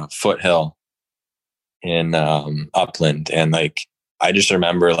on Foothill in Upland, and like I just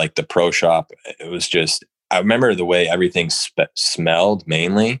remember like the pro shop. It was just, I remember the way everything smelled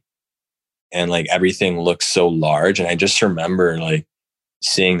mainly, and like everything looked so large. And I just remember like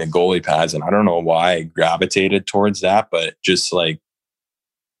seeing the goalie pads, and I don't know why I gravitated towards that, but just like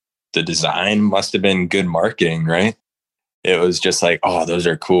the design must have been good marketing, right? It was just like, oh, those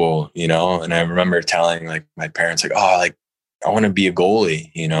are cool, And I remember telling like my parents, like, oh, like I want to be a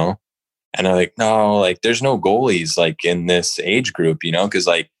goalie, And I'm like, no, like there's no goalies like in this age group, because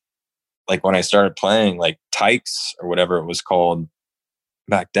like when I started playing like Tykes or whatever it was called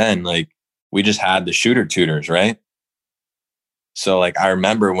back then, like we just had the shooter tutors, right? So like I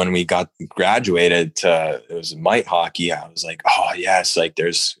remember when we graduated to, it was mite hockey, I was like, oh yes, like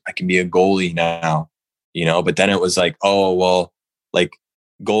I can be a goalie now, but then it was like, oh well, like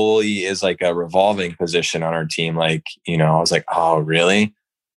goalie is like a revolving position on our team, like, I was like, oh really?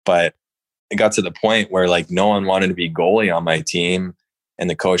 But it got to the point where like no one wanted to be goalie on my team, and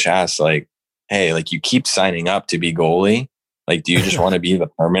the coach asked like, hey, like you keep signing up to be goalie, like do you just want to be the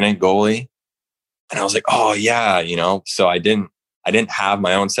permanent goalie? And I was like, oh yeah, so I didn't have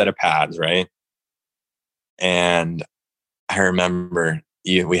my own set of pads, right? And I remember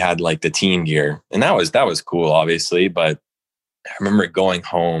we had like the team gear, and that was cool, obviously. But I remember going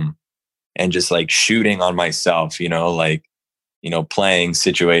home and just like shooting on myself, playing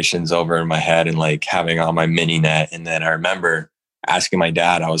situations over in my head and like having on my mini net. And then I remember asking my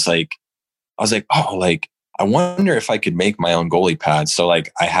dad, I was like, oh, like I wonder if I could make my own goalie pads. So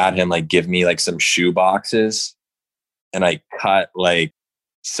like I had him like give me like some shoe boxes, and I cut like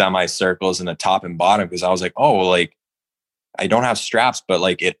semicircles in the top and bottom, because I was like, oh, like I don't have straps, but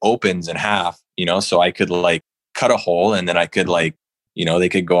like it opens in half, so I could like cut a hole, and then I could like, they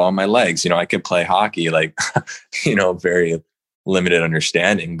could go on my legs, I could play hockey, like, very limited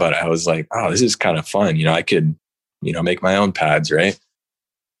understanding, but I was like, oh, this is kind of fun. I could, make my own pads. Right.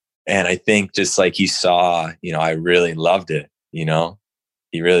 And I think just like he saw, I really loved it.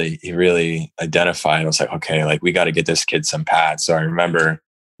 He really identified. I was like, okay, like we got to get this kid some pads. So I remember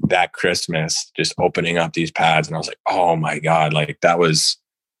that Christmas just opening up these pads, and I was like, oh my God, like that was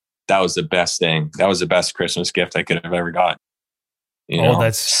that was the best thing. That was the best Christmas gift I could have ever got. You know?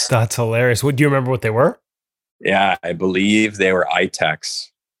 That's hilarious. What do you remember what they were? Yeah, I believe they were iTechs.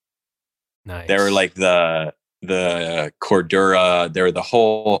 Nice. They were like the Cordura. They were the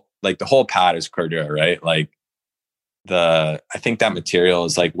whole pad is Cordura, right? Like I think that material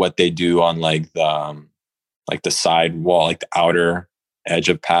is like what they do on like the side wall, like the outer edge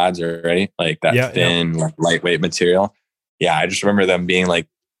of pads, right? Like that thin, like, lightweight material. Yeah, I just remember them being like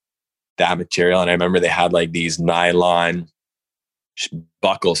that material, and I remember they had like these nylon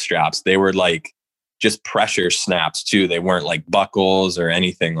buckle straps. They were like just pressure snaps too. They weren't like buckles or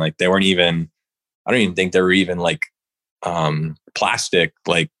anything. Like they weren't even. I don't even think they were even like plastic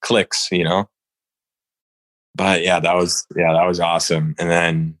like clicks, you know. But yeah, that was awesome. And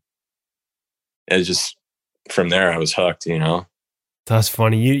then it just from there I was hooked, you know. That's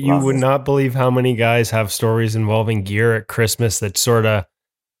funny. You would not believe how many guys have stories involving gear at Christmas that sort of,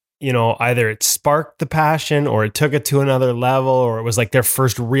 you know, either it sparked the passion or it took it to another level, or it was like their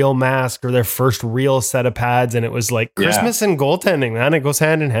first real mask or their first real set of pads. And it was like Christmas and goaltending, man. It goes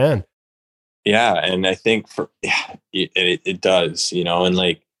hand in hand. Yeah. And I think it does, you know, and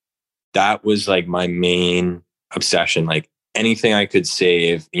like that was like my main obsession. Like anything I could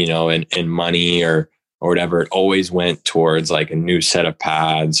save, you know, in money or whatever, it always went towards like a new set of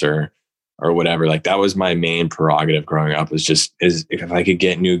pads or whatever. Like that was my main prerogative growing up, is if I could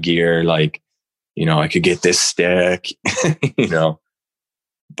get new gear, like, you know, I could get this stick, you know.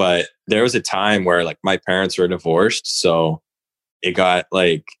 But there was a time where like my parents were divorced, so it got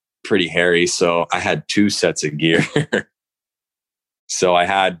like pretty hairy. So I had 2 sets of gear.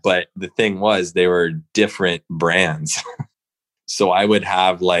 But the thing was, they were different brands. So I would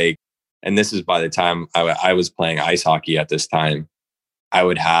have like, and this is by the time I was playing ice hockey at this time, I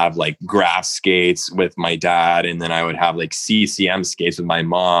would have like grass skates with my dad, and then I would have like CCM skates with my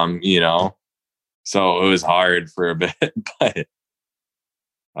mom, you know? So it was hard for a bit, but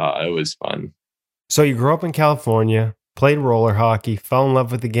it was fun. So you grew up in California, played roller hockey, fell in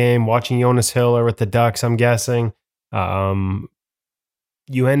love with the game, watching Jonas Hiller with the Ducks, I'm guessing.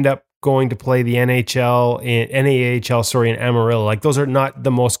 You end up going to play the NAHL in Amarillo. Like those are not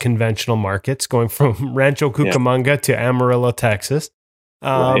the most conventional markets, going from Rancho Cucamonga to Amarillo, Texas.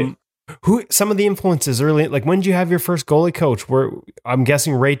 Right. Who some of the influences early, like when did you have your first goalie coach? Where I'm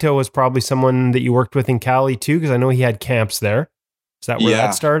guessing Reto was probably someone that you worked with in Cali too, because I know he had camps there. Is that where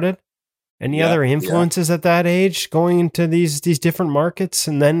that started? Any other influences at that age going into these different markets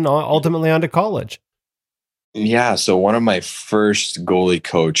and then ultimately onto college? Yeah. So one of my first goalie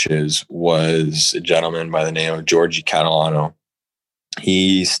coaches was a gentleman by the name of Georgie Catalano.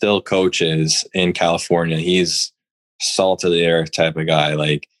 He still coaches in California. He's salt of the earth type of guy.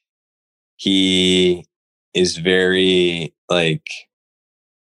 Like he is very like,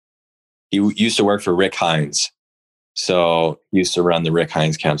 he used to work for Rick Hines. So he used to run the Rick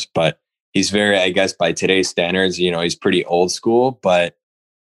Hines camps, but he's very, I guess by today's standards, you know, he's pretty old school, but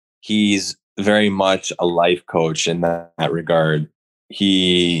he's very much a life coach in that regard.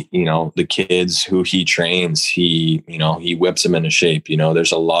 He, you know, the kids who he trains, he, you know, he whips them into shape. You know,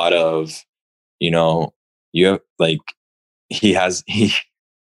 there's a lot of, you know, you have like, he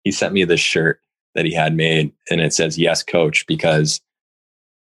sent me this shirt that he had made and it says, "Yes, coach," because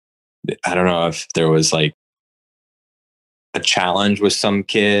I don't know if there was like a challenge with some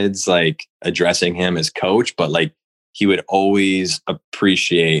kids, like addressing him as coach, but like he would always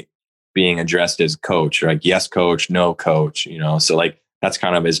appreciate being addressed as coach, or like, "Yes, coach," "No, coach," you know? So like, that's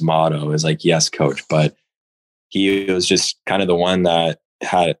kind of his motto, is like, "Yes, coach." But he was just kind of the one that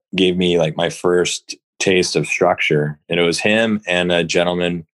gave me like my first taste of structure. And it was him and a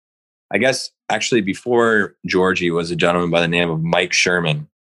gentleman, I guess actually before Georgie, was a gentleman by the name of Mike Sherman.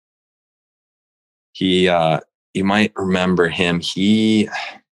 You might remember him. He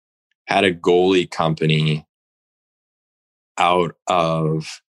had a goalie company out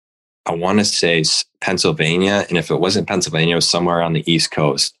of, I want to say Pennsylvania. And if it wasn't Pennsylvania, it was somewhere on the East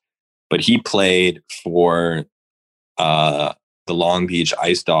Coast. But he played for the Long Beach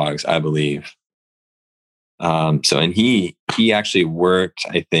Ice Dogs, I believe. And he actually worked,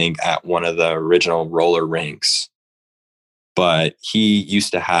 I think, at one of the original roller rinks. But he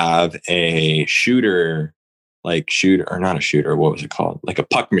used to have a what was it called? Like a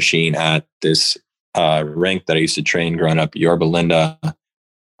puck machine at this rink that I used to train growing up, Yorba Linda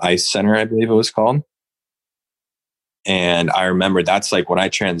Ice Center, I believe it was called. And I remember that's like when I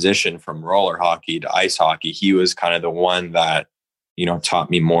transitioned from roller hockey to ice hockey, he was kind of the one that, you know,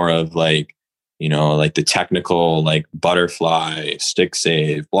 taught me more of like, you know, like the technical, like butterfly, stick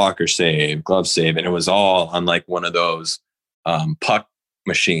save, blocker save, glove save. And it was all on like one of those puck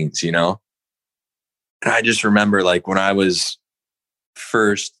machines, you know? And I just remember like when I was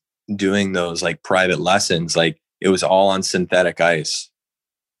first doing those like private lessons, like it was all on synthetic ice.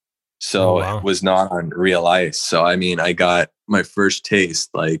 So it was not on real ice. So I mean, I got my first taste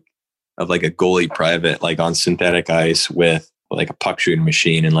like of like a goalie private, like on synthetic ice with like a puck shooting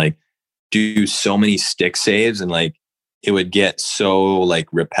machine, and like do so many stick saves, and like it would get so like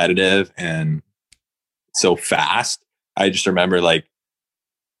repetitive and so fast. I just remember like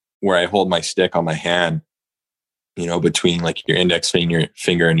where I hold my stick on my hand, you know, between like your index finger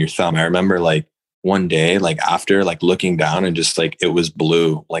and your thumb. I remember like one day, like after like looking down and just like it was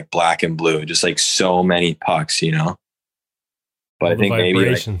blue, like black and blue, just like so many pucks, you know. But all I think maybe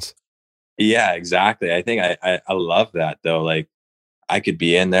like, yeah, exactly. I think I love that though. Like I could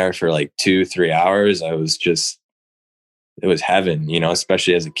be in there for like 2-3 hours. It was heaven, you know,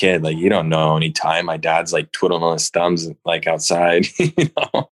 especially as a kid. Like you don't know any time. My dad's like twiddling his thumbs like outside, you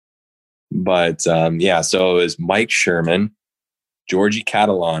know. But yeah, so it was Mike Sherman, Georgie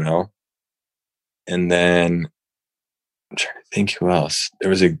Catalano, and then I'm trying to think who else. There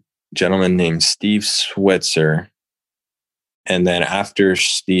was a gentleman named Steve Switzer. And then after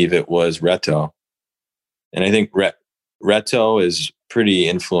Steve, it was Reto. And I think Reto is pretty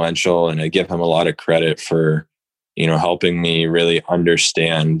influential, and I give him a lot of credit for, you know, helping me really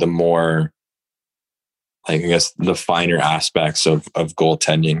understand the more, like, I guess, the finer aspects of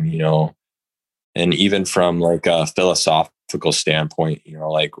goaltending, you know, and even from like a philosophical standpoint, you know,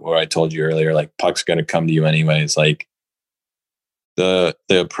 like what I told you earlier, like puck's going to come to you anyways. Like the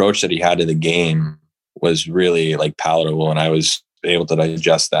approach that he had to the game was really like palatable, and I was able to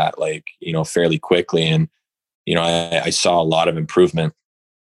digest that, like, you know, fairly quickly. And, you know, I saw a lot of improvement,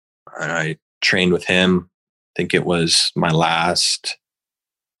 and I trained with him. I think it was my last,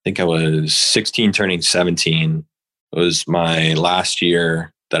 I think I was 16 turning 17. It was my last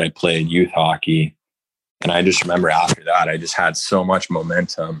year that I played youth hockey. And I just remember after that, I just had so much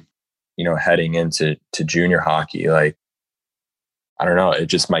momentum, you know, heading into junior hockey. Like, I don't know, it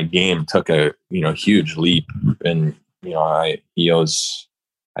just, my game took a, you know, huge leap, and, you know, I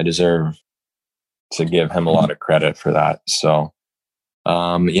deserve to give him a lot of credit for that. So,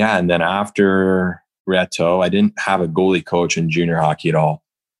 yeah. And then after Reto, I didn't have a goalie coach in junior hockey at all.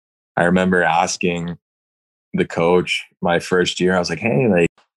 I remember asking the coach my first year, I was like, hey, like,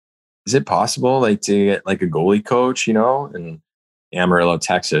 is it possible like to get like a goalie coach, you know, in Amarillo,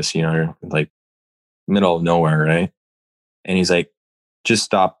 Texas, you know, like middle of nowhere, right? And he's like, just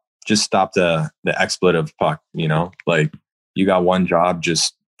stop the expletive puck, you know, like you got one job,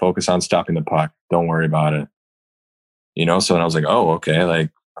 just focus on stopping the puck. Don't worry about it. You know? So I was like, oh, okay.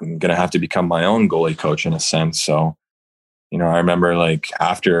 Like I'm going to have to become my own goalie coach in a sense. So, you know, I remember like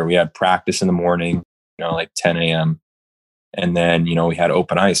after we had practice in the morning, you know, like 10 a.m. And then, you know, we had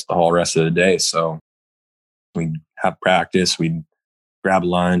open ice the whole rest of the day. So we'd have practice, we'd grab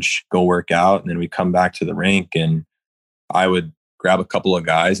lunch, go work out, and then we'd come back to the rink, and I would grab a couple of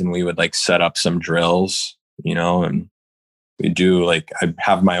guys and we would like set up some drills, you know, and we do like, I'd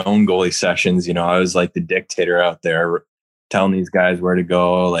have my own goalie sessions. You know, I was like the dictator out there telling these guys where to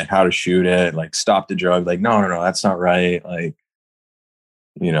go, like how to shoot it, like stop the drug. Like, no, that's not right. Like,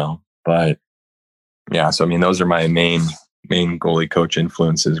 you know, but yeah. So, I mean, those are my main goalie coach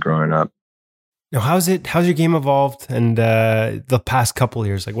influences growing up. Now, how's your game evolved and the past couple of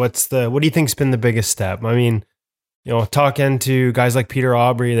years? Like what do you think's been the biggest step? I mean, you know, talking to guys like Peter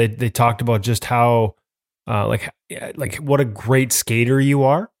Aubry, they talked about just how like what a great skater you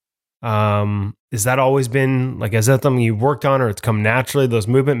are. Is that always been like, is that something you worked on, or it's come naturally, those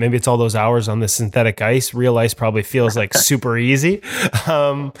movement? Maybe it's all those hours on the synthetic ice. Real ice probably feels like super easy.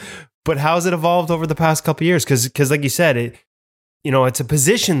 But how's it evolved over the past couple of years? Because like you said, it's a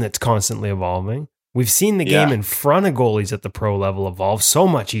position that's constantly evolving. We've seen the game in front of goalies at the pro level evolve so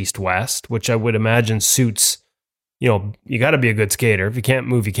much east-west, which I would imagine suits, you got to be a good skater. If you can't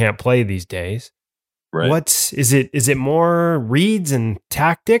move, you can't play these days. Right. Is it more reads and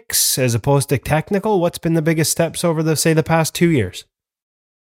tactics as opposed to technical? What's been the biggest steps over the past 2 years?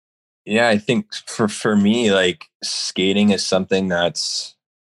 Yeah, I think for me, like skating is something that's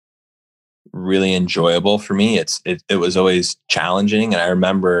really enjoyable for me. It was always challenging. And I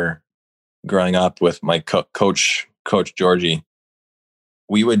remember growing up with my coach Georgie,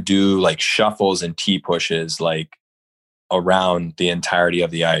 we would do like shuffles and T pushes like around the entirety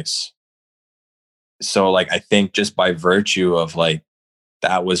of the ice. So like, I think just by virtue of like,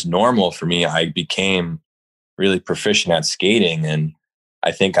 that was normal for me, I became really proficient at skating. And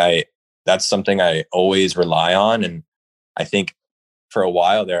I think that's something I always rely on. And I think for a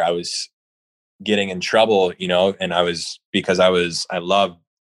while there, I was getting in trouble, and I love,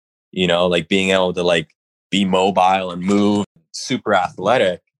 like being able to like be mobile and move, super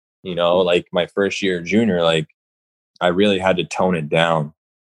athletic, like my first year junior, like I really had to tone it down,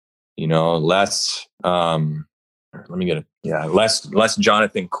 less, less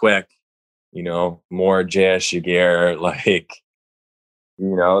Jonathan Quick, more J.S. Jaguar, like,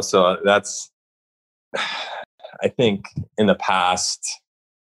 so that's, I think in the past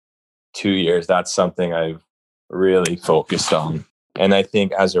 2 years, that's something I've really focused on. And I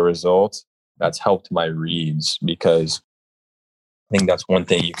think as a result, that's helped my reads, because I think that's one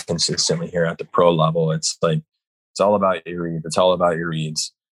thing you consistently hear at the pro level. It's like, it's all about your reads. It's all about your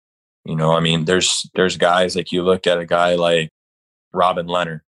reads. I mean, there's guys, like you look at a guy like Robin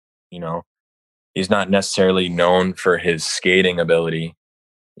Leonard, he's not necessarily known for his skating ability,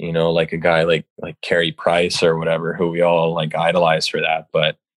 like a guy like Carey Price or whatever, who we all like idolize for that.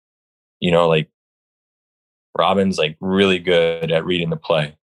 But, like Robin's like really good at reading the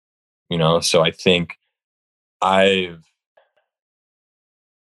play, so I think I've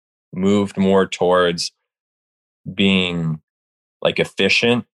moved more towards being like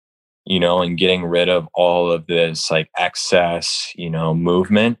efficient, and getting rid of all of this like excess,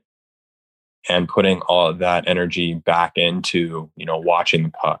 movement, and putting all of that energy back into, watching the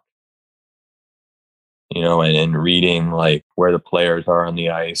puck, and reading like where the players are on the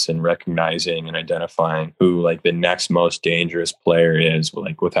ice, and recognizing and identifying who like the next most dangerous player is,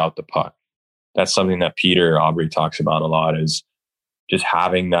 like without the puck. That's something that Peter Aubry talks about a lot, is just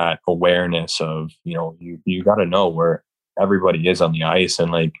having that awareness of, you got to know where everybody is on the ice.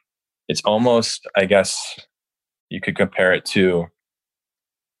 And like, it's almost, I guess you could compare it to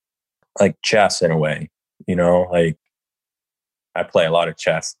like chess in a way, like I play a lot of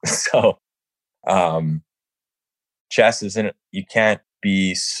chess. So, chess isn't, you can't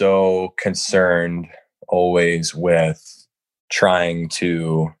be so concerned always with trying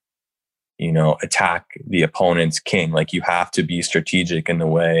to, attack the opponent's king. Like you have to be strategic in the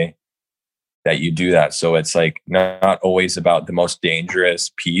way that you do that. So it's like not always about the most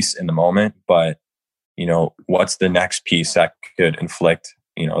dangerous piece in the moment, but, what's the next piece that could inflict,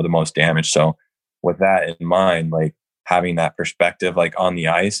 the most damage. So with that in mind, like having that perspective, like on the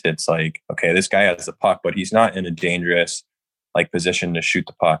ice, it's like, okay, this guy has the puck, but he's not in a dangerous like position to shoot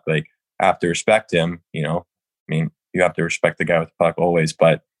the puck. Like I have to respect him, I mean, you have to respect the guy with the puck always,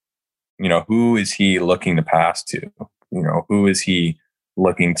 but who is he looking to pass to? Who is he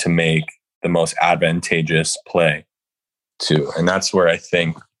looking to make the most advantageous play to? And that's where I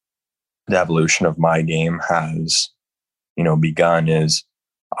think the evolution of my game has, begun. Is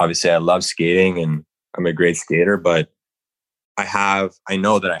obviously I love skating and I'm a great skater, but I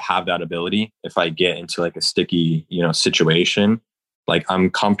know that I have that ability. If I get into like a sticky, situation, like I'm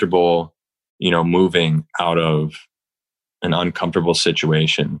comfortable, moving out of an uncomfortable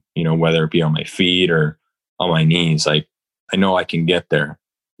situation, whether it be on my feet or on my knees, like I know I can get there.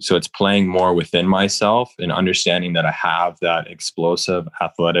 So it's playing more within myself and understanding that I have that explosive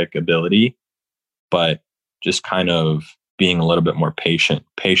athletic ability, but just kind of being a little bit more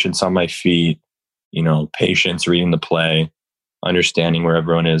patience on my feet, patience reading the play, understanding where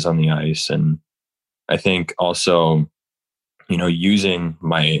everyone is on the ice. And I think also, using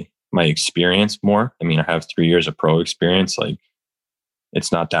my experience more. I mean, I have 3 years of pro experience. Like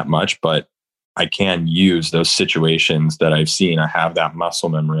it's not that much, but I can use those situations that I've seen. I have that muscle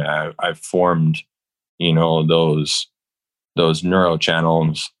memory. I've formed, those neuro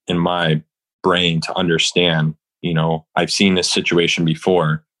channels in my brain to understand, I've seen this situation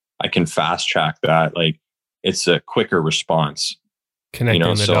before. I can fast track that. Like it's a quicker response.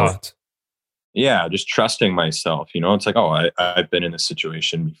 Connecting the dots. Yeah, just trusting myself. It's like, oh, I've been in this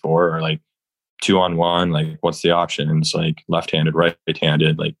situation before, or like 2-on-1, like what's the option? And it's like left-handed,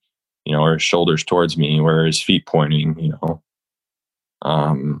 right-handed, like, or shoulders towards me, where his feet pointing, So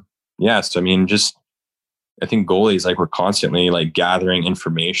I mean, just I think goalies, like we're constantly like gathering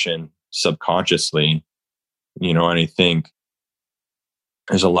information subconsciously, and I think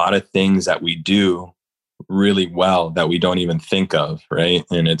there's a lot of things that we do really well that we don't even think of, right?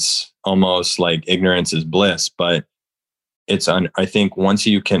 And it's almost like ignorance is bliss, but I think once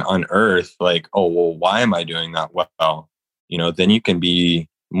you can unearth like, oh, well, why am I doing that well? Then you can be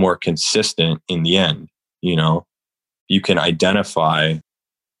more consistent in the end. You can identify,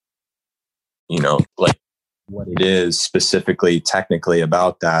 like what it is specifically, technically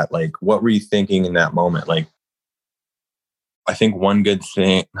about that. Like, what were you thinking in that moment? Like, I think one good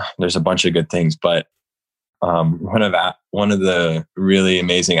thing, there's a bunch of good things, but one of the really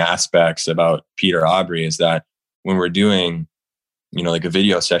amazing aspects about Peter Aubry is that when we're doing, like a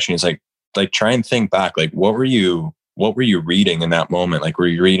video session, he's like, like try and think back, like what were you reading in that moment? Like, were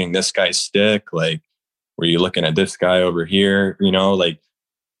you reading this guy's stick? Like, were you looking at this guy over here? You know, like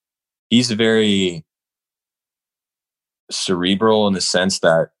he's very cerebral in the sense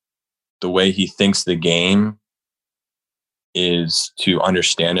that the way he thinks the game is to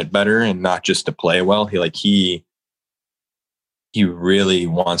understand it better and not just to play well. He really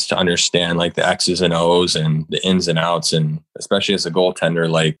wants to understand like the X's and O's and the ins and outs. And especially as a goaltender,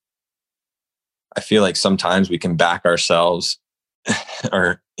 like I feel like sometimes we can back ourselves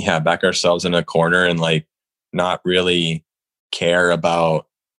back ourselves in a corner and like not really care about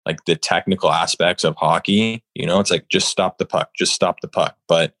like the technical aspects of hockey. You know, it's like, just stop the puck.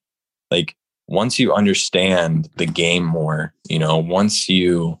 But like, once you understand the game more, you know, once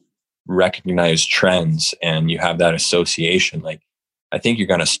you recognize trends and you have that association, like I think you're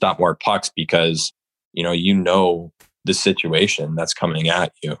going to stop more pucks because, you know the situation that's coming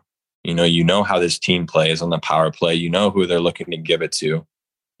at you. You know how this team plays on the power play. You know who they're looking to give it to.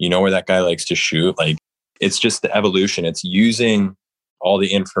 You know where that guy likes to shoot. Like, it's just the evolution. It's using all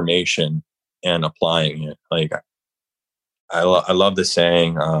the information and applying it. Like, I love the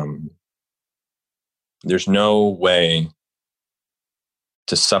saying, there's no way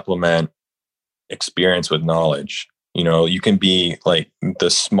to supplement experience with knowledge. You know, you can be like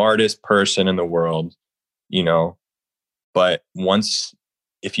the smartest person in the world, you know, but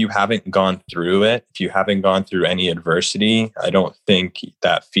if you haven't gone through it, if you haven't gone through any adversity, I don't think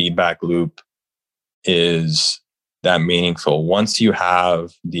that feedback loop is that meaningful. Once you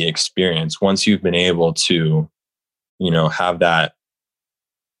have the experience, once you've been able to, you know, have that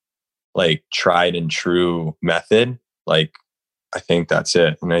like tried and true method, like I think that's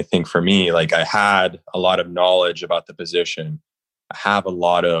it. And I think for me, like I had a lot of knowledge about the position. I have a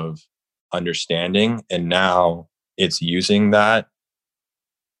lot of understanding, and now it's using that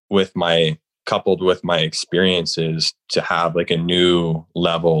coupled with my experiences to have like a new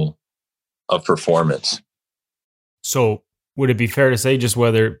level of performance. So would it be fair to say just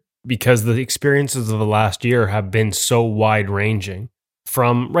because the experiences of the last year have been so wide ranging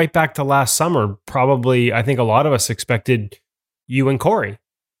from right back to last summer, probably I think a lot of us expected you and Corey,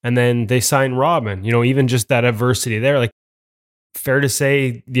 and then they signed Robin, you know, even just that adversity there, like fair to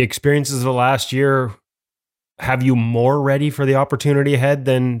say the experiences of the last year have you more ready for the opportunity ahead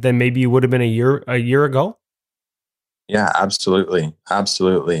than maybe you would have been a year ago? Yeah, absolutely.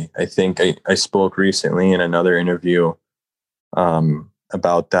 Absolutely. I think I spoke recently in another interview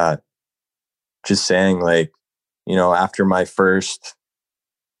about that, just saying like, you know, after my first,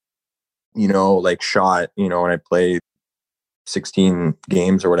 you know, like shot, you know, when I played 16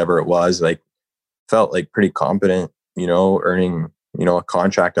 games or whatever it was, like felt like pretty competent, you know, earning, you know, a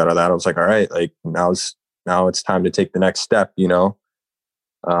contract out of that. I was like, all right, like now it's time to take the next step, you know?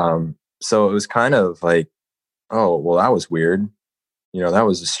 So it was kind of like, oh, well, that was weird. You know, that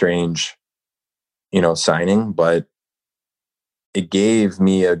was a strange, you know, signing, but it gave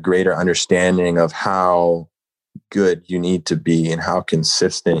me a greater understanding of how good you need to be and how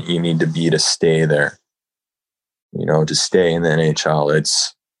consistent you need to be to stay there, you know, to stay in the NHL.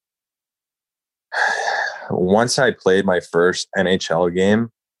 It's once I played my first NHL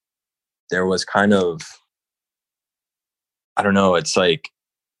game, there was kind of, I don't know, it's like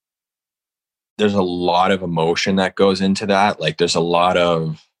there's a lot of emotion that goes into that. Like there's a lot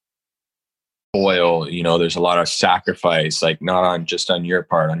of toil, you know, there's a lot of sacrifice, like not just on your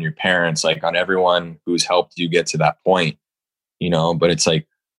part, on your parents, like on everyone who's helped you get to that point, you know. But it's like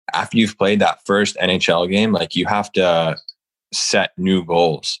after you've played that first NHL game, like you have to set new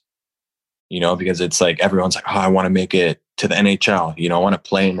goals, you know, because it's like everyone's like, oh, I want to make it to the NHL, you know, I want to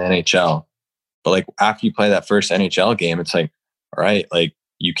play in the NHL. But like after you play that first NHL game, it's like, all right, like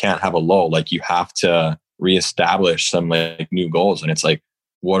you can't have a lull. Like you have to reestablish some like new goals. And it's like,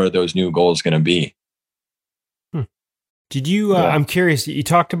 what are those new goals going to be? Did you, I'm curious, you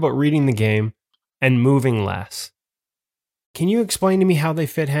talked about reading the game and moving less. Can you explain to me how they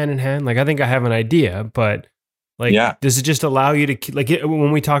fit hand in hand? Like, I think I have an idea, but like, does it just allow you to, like,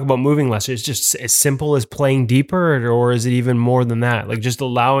 when we talk about moving less, it's just as simple as playing deeper, or is it even more than that? Like just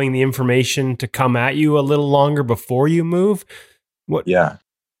allowing the information to come at you a little longer before you move? What? Yeah.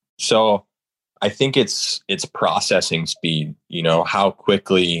 So I think it's processing speed, you know, how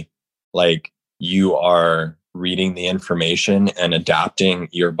quickly like you are reading the information and adapting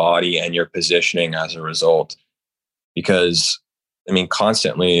your body and your positioning as a result. Because I mean,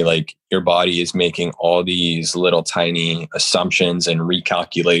 constantly like your body is making all these little tiny assumptions and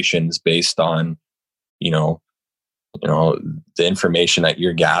recalculations based on, you know, the information that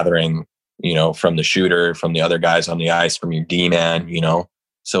you're gathering, you know, from the shooter, from the other guys on the ice, from your D-man, you know.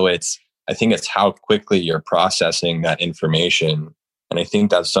 So I I think it's how quickly you're processing that information. And I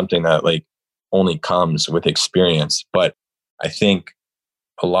think that's something that like only comes with experience. But I think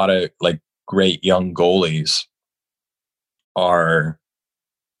a lot of like great young goalies are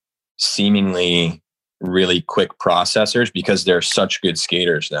seemingly really quick processors because they're such good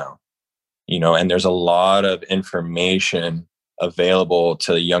skaters now, and there's a lot of information available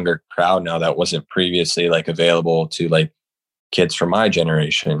to the younger crowd now that wasn't previously like available to like kids from my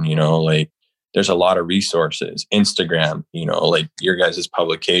generation, like there's a lot of resources, Instagram, like your guys'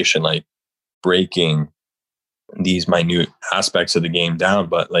 publication, like breaking these minute aspects of the game down.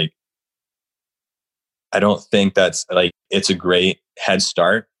 But like, I don't think that's like, it's a great head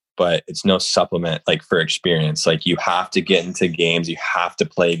start, but it's no supplement like for experience. Like you have to get into games, you have to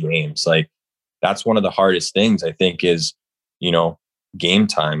play games. Like that's one of the hardest things I think is, game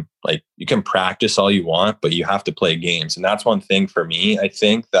time. Like you can practice all you want, but you have to play games. And that's one thing for me. I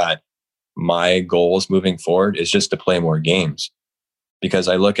think that my goals moving forward is just to play more games, because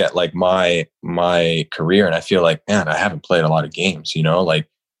I look at like my career and I feel like, man, I haven't played a lot of games, like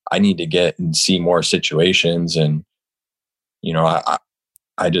I need to get and see more situations. And,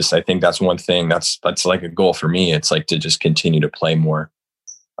 I think that's one thing that's like a goal for me. It's like to just continue to play more.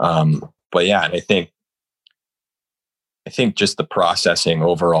 But yeah, and I think just the processing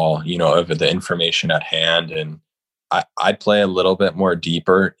overall, of the information at hand. And I play a little bit more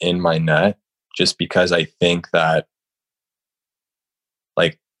deeper in my net just because I think that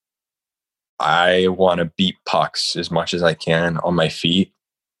like I want to beat pucks as much as I can on my feet,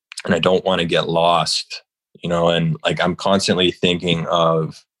 and I don't want to get lost, and like I'm constantly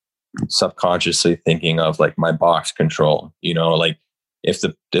subconsciously thinking of like my box control, like if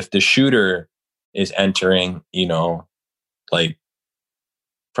the shooter is entering, like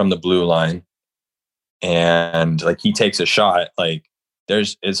from the blue line and like he takes a shot, like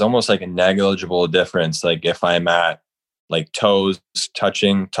it's almost like a negligible difference. Like if I'm at like toes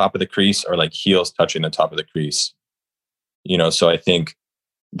touching top of the crease or like heels touching the top of the crease, so I think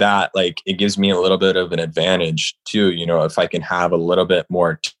that like it gives me a little bit of an advantage too, if I can have a little bit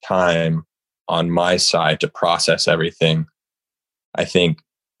more time on my side to process everything. I think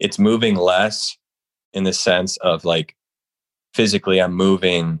it's moving less in the sense of like physically I'm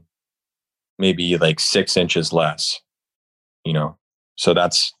moving maybe like 6 inches less, so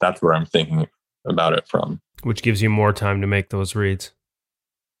that's where I'm thinking about it from. Which gives you more time to make those reads.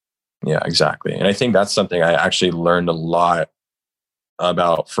 Yeah, exactly. And I think that's something I actually learned a lot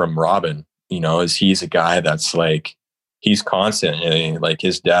about from Robin, is he's a guy that's like, he's constantly like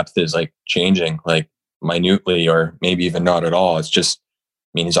his depth is like changing like minutely or maybe even not at all. It's just,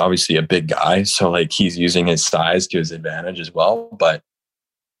 he's obviously a big guy. So like he's using his size to his advantage as well, but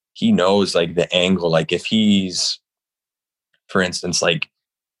he knows like the angle, like if he's, for instance, like,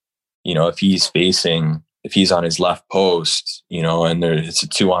 if he's on his left post, and it's a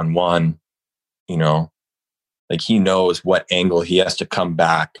 2-on-1, like he knows what angle he has to come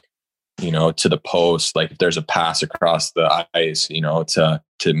back, to the post. Like if there's a pass across the ice,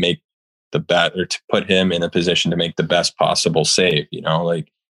 to make the bet or to put him in a position to make the best possible save, like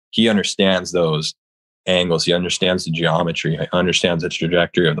he understands those angles. He understands the geometry. He understands the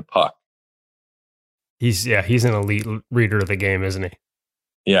trajectory of the puck. He's an elite reader of the game, isn't he?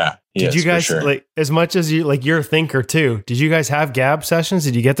 Yeah. Did you guys like, as much as you're a thinker too, did you guys have gab sessions?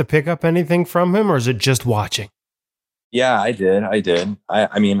 Did you get to pick up anything from him, or is it just watching? Yeah, I did.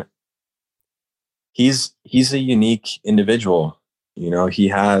 I mean, he's a unique individual. He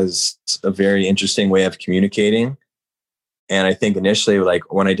has a very interesting way of communicating. And I think initially,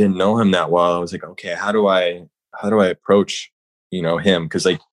 like when I didn't know him that well, I was like, okay, how do I approach, him? Cause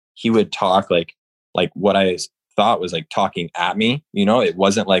like he would talk like what I thought was like talking at me, it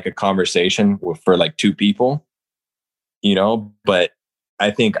wasn't like a conversation for like two people, but I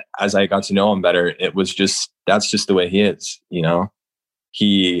think as I got to know him better, that's just the way he is,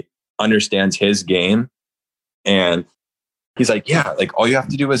 he understands his game, and he's like, yeah, like all you have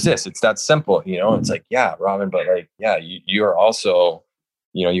to do is this. It's that simple, it's like, yeah, Robin, but like, yeah, you are also,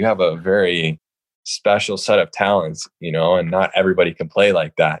 you have a very special set of talents, and not everybody can play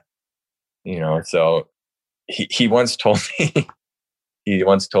like that, so he once told me,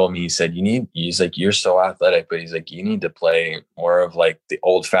 he said, he's like, you're so athletic, but he's like, you need to play more of like the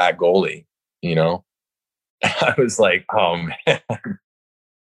old fat goalie, I was like, oh man.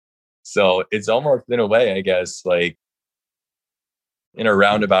 So it's almost in a way, I guess, like in a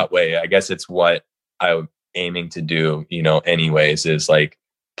roundabout way, I guess it's what I'm aiming to do, anyways, is like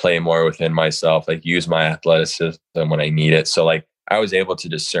play more within myself, like use my athleticism when I need it. So like I was able to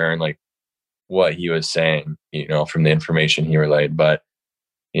discern like what he was saying, from the information he relayed. But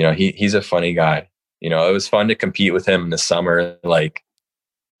he's a funny guy. It was fun to compete with him in the summer, like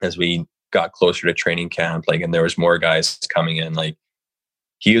as we got closer to training camp, like, and there was more guys coming in. Like,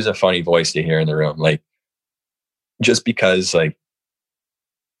 he was a funny voice to hear in the room, like, just because, like,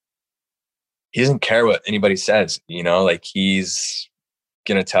 he doesn't care what anybody says, like, he's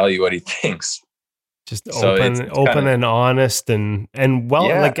gonna tell you what he thinks. Just open and honest and well,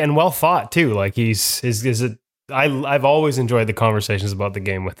 like, and well thought too. Like, I've always enjoyed the conversations about the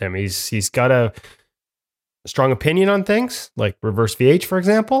game with him. He's got a strong opinion on things like reverse VH, for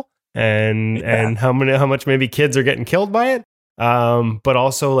example, and how much maybe kids are getting killed by it. But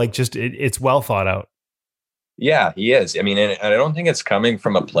also, like, just it's well thought out. Yeah, he is. I mean, and I don't think it's coming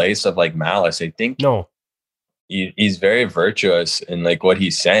from a place of like malice. I think he's very virtuous in like what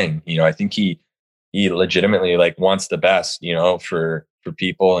he's saying. I think he legitimately like wants the best, for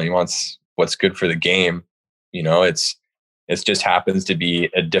people, and he wants what's good for the game. It's just happens to be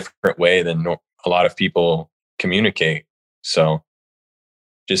a different way than a lot of people communicate. So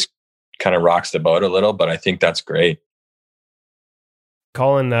just kind of rocks the boat a little, but I think that's great.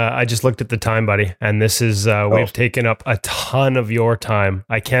 Colin, I just looked at the time, buddy, and this is, we've taken up a ton of your time.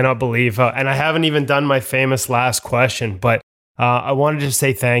 I cannot believe, and I haven't even done my famous last question, but I wanted to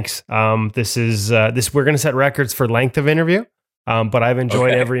say thanks. We're going to set records for length of interview, but I've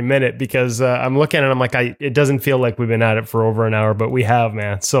enjoyed every minute because I'm looking at it, I'm like, it doesn't feel like we've been at it for over an hour, but we have,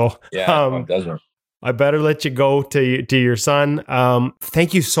 man. So it doesn't. I better let you go to your son.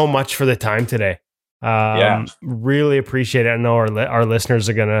 Thank you so much for the time today. Really appreciate it. I know our listeners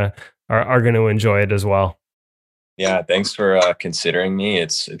are gonna enjoy it as well. Yeah, thanks for considering me.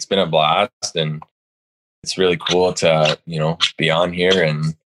 It's been a blast, and it's really cool to be on here.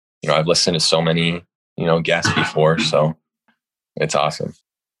 And I've listened to so many guests before, so it's awesome.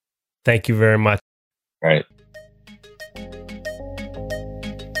 Thank you very much. All right.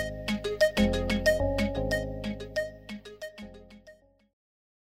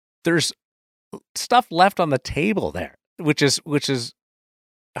 There's stuff left on the table there, which is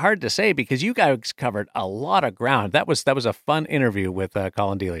hard to say because you guys covered a lot of ground. That was a fun interview with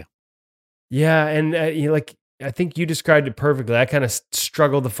Colin Delia. Yeah, and I think you described it perfectly. I kind of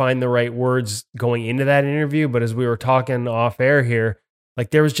struggled to find the right words going into that interview, but as we were talking off air here,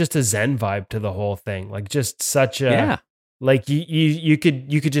 like, there was just a Zen vibe to the whole thing. Like, just such a like you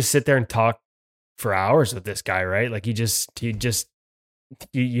could just sit there and talk for hours with this guy, right? Like,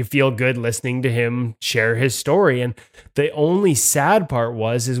 you feel good listening to him share his story. And the only sad part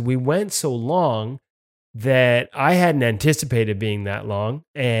is we went so long that I hadn't anticipated being that long.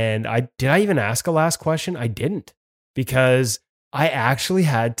 And did I even ask a last question? I didn't, because I actually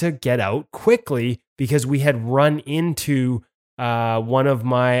had to get out quickly because we had run into I've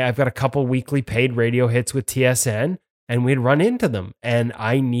got a couple weekly paid radio hits with TSN, and we'd run into them, and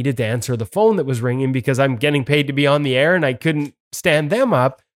I needed to answer the phone that was ringing because I'm getting paid to be on the air and I couldn't stand them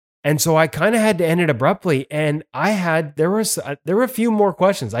up. And so I kind of had to end it abruptly. And there were a few more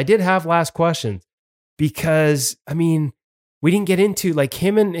questions. I did have last questions because, I mean, we didn't get into, like,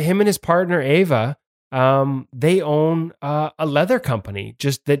 him and his partner, Ava. They own a leather company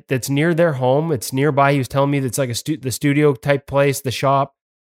just that's near their home. It's nearby. He was telling me that's like the studio type place, the shop.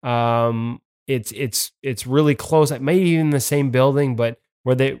 It's really close. Maybe even the same building, but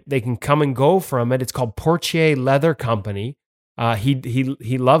where they can come and go from it. It's called Portier Leather Company.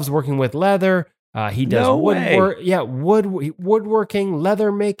 He loves working with leather. He does woodworking,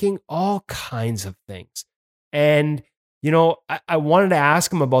 leather making, all kinds of things. And I wanted to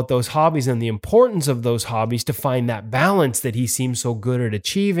ask him about those hobbies and the importance of those hobbies to find that balance that he seems so good at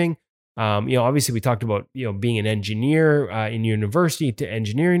achieving. Obviously we talked about, being an engineer in university to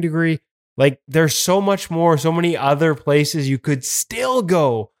engineering degree. Like, there's so much more, so many other places you could still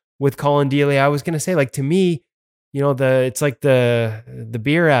go with Colin Delia. I was going to say, like, to me, it's like the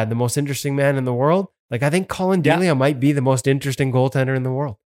beer ad, the most interesting man in the world. Like, I think Colin Delia might be the most interesting goaltender in the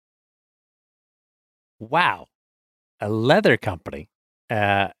world. Wow. A leather company.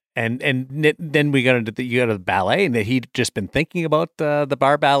 And then we got into the ballet, and that he'd just been thinking about the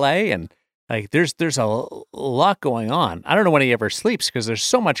bar ballet, and like there's a lot going on. I don't know when he ever sleeps because there's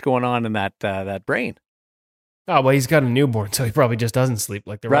so much going on in that brain. Oh, well, he's got a newborn, so he probably just doesn't sleep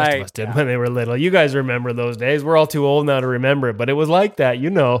like the rest of us did when they were little. You guys remember those days. We're all too old now to remember it, but it was like that,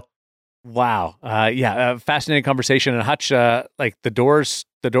 Wow. Fascinating conversation. And Hutch, like the doors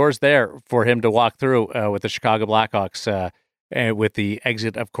there for him to walk through with the Chicago Blackhawks with the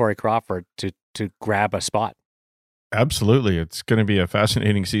exit of Corey Crawford to grab a spot. Absolutely. It's going to be a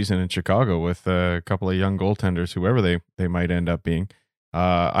fascinating season in Chicago with a couple of young goaltenders, whoever they might end up being.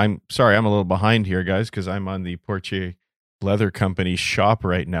 I'm sorry, I'm a little behind here, guys, because I'm on the Portier Leather Company shop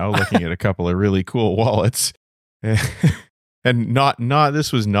right now, looking at a couple of really cool wallets. And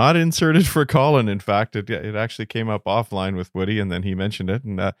this was not inserted for Colin. In fact, it actually came up offline with Woody, and then he mentioned it,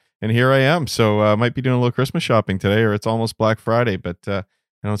 and here I am. So I might be doing a little Christmas shopping today, or it's almost Black Friday, but I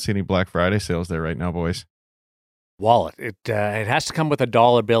don't see any Black Friday sales there right now, boys. Wallet. It has to come with a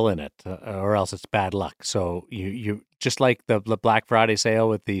 $1 bill in it, or else it's bad luck. So you just like the Black Friday sale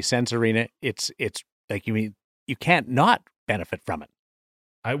with the Sense Arena, it's like you can't not benefit from it.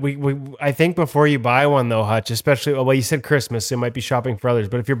 I think before you buy one though, Hutch, especially, well, you said Christmas, so it might be shopping for others,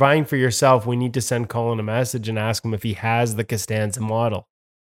 but if you're buying for yourself, we need to send Colin a message and ask him if he has the Costanza model.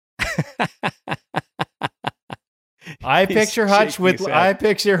 I picture Hutch with like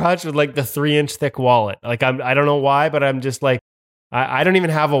the 3-inch thick wallet. Like I don't know why, but I'm just like, I don't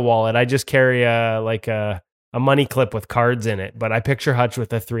even have a wallet. I just carry a money clip with cards in it, but I picture Hutch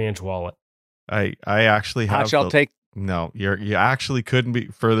with a 3-inch wallet. I actually have. Hutch, I'll take. No, you actually couldn't be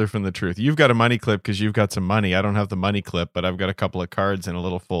further from the truth. You've got a money clip because you've got some money. I don't have the money clip, but I've got a couple of cards in a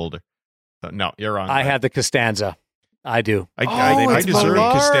little folder. So, no, you're wrong. I have the Costanza. I do. I deserve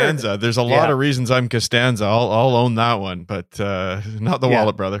Costanza. There's a lot of reasons I'm Costanza. I'll own that one, but not the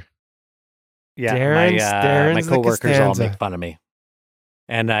wallet, brother. Yeah, my coworkers all make fun of me,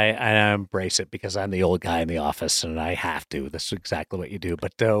 and I embrace it because I'm the old guy in the office, and I have to. That's exactly what you do.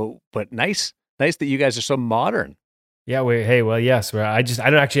 But nice that you guys are so modern. Yeah, yes. I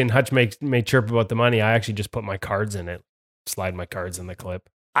don't actually, and Hutch may chirp about the money. I actually just put my cards in it, slide my cards in the clip.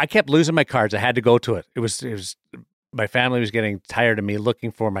 I kept losing my cards. I had to go to it. It was my family was getting tired of me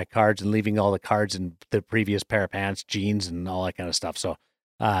looking for my cards and leaving all the cards in the previous pair of pants, jeans, and all that kind of stuff. So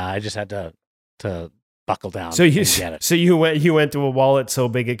I just had to buckle down. So and get it. So you went to a wallet so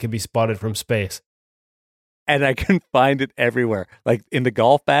big it could be spotted from space. And I can find it everywhere. Like in the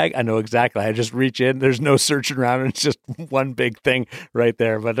golf bag, I know exactly. I just reach in. There's no searching around. It's just one big thing right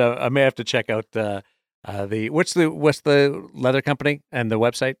there. But I may have to check out what's the leather company and the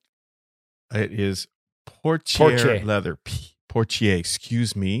website? It is Portier Leather. Portier,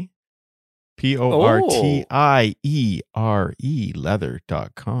 excuse me. PORTIERE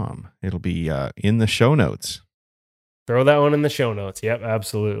leather.com. It'll be in the show notes. Throw that one in the show notes. Yep,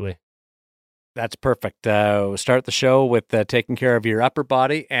 absolutely. That's perfect. We'll start the show with taking care of your upper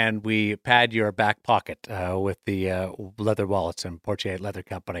body, and we pad your back pocket with the leather wallets and Portier Leather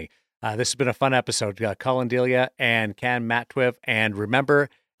Company. This has been a fun episode. Colin Delia and Cam Matwiv. And remember,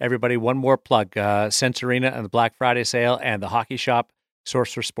 everybody, one more plug. Sense Arena and the Black Friday sale and the Hockey Shop,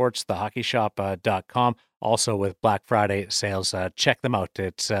 Source for Sports, thehockeyshop.com. Also with Black Friday sales. Check them out.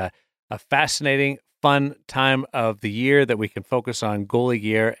 It's a fascinating, fun time of the year that we can focus on goalie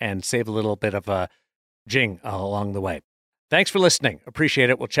gear and save a little bit of a jing along the way. Thanks for listening. Appreciate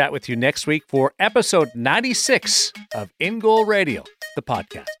it. We'll chat with you next week for episode 96 of In Goal Radio, the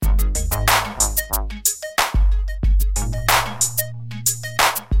podcast.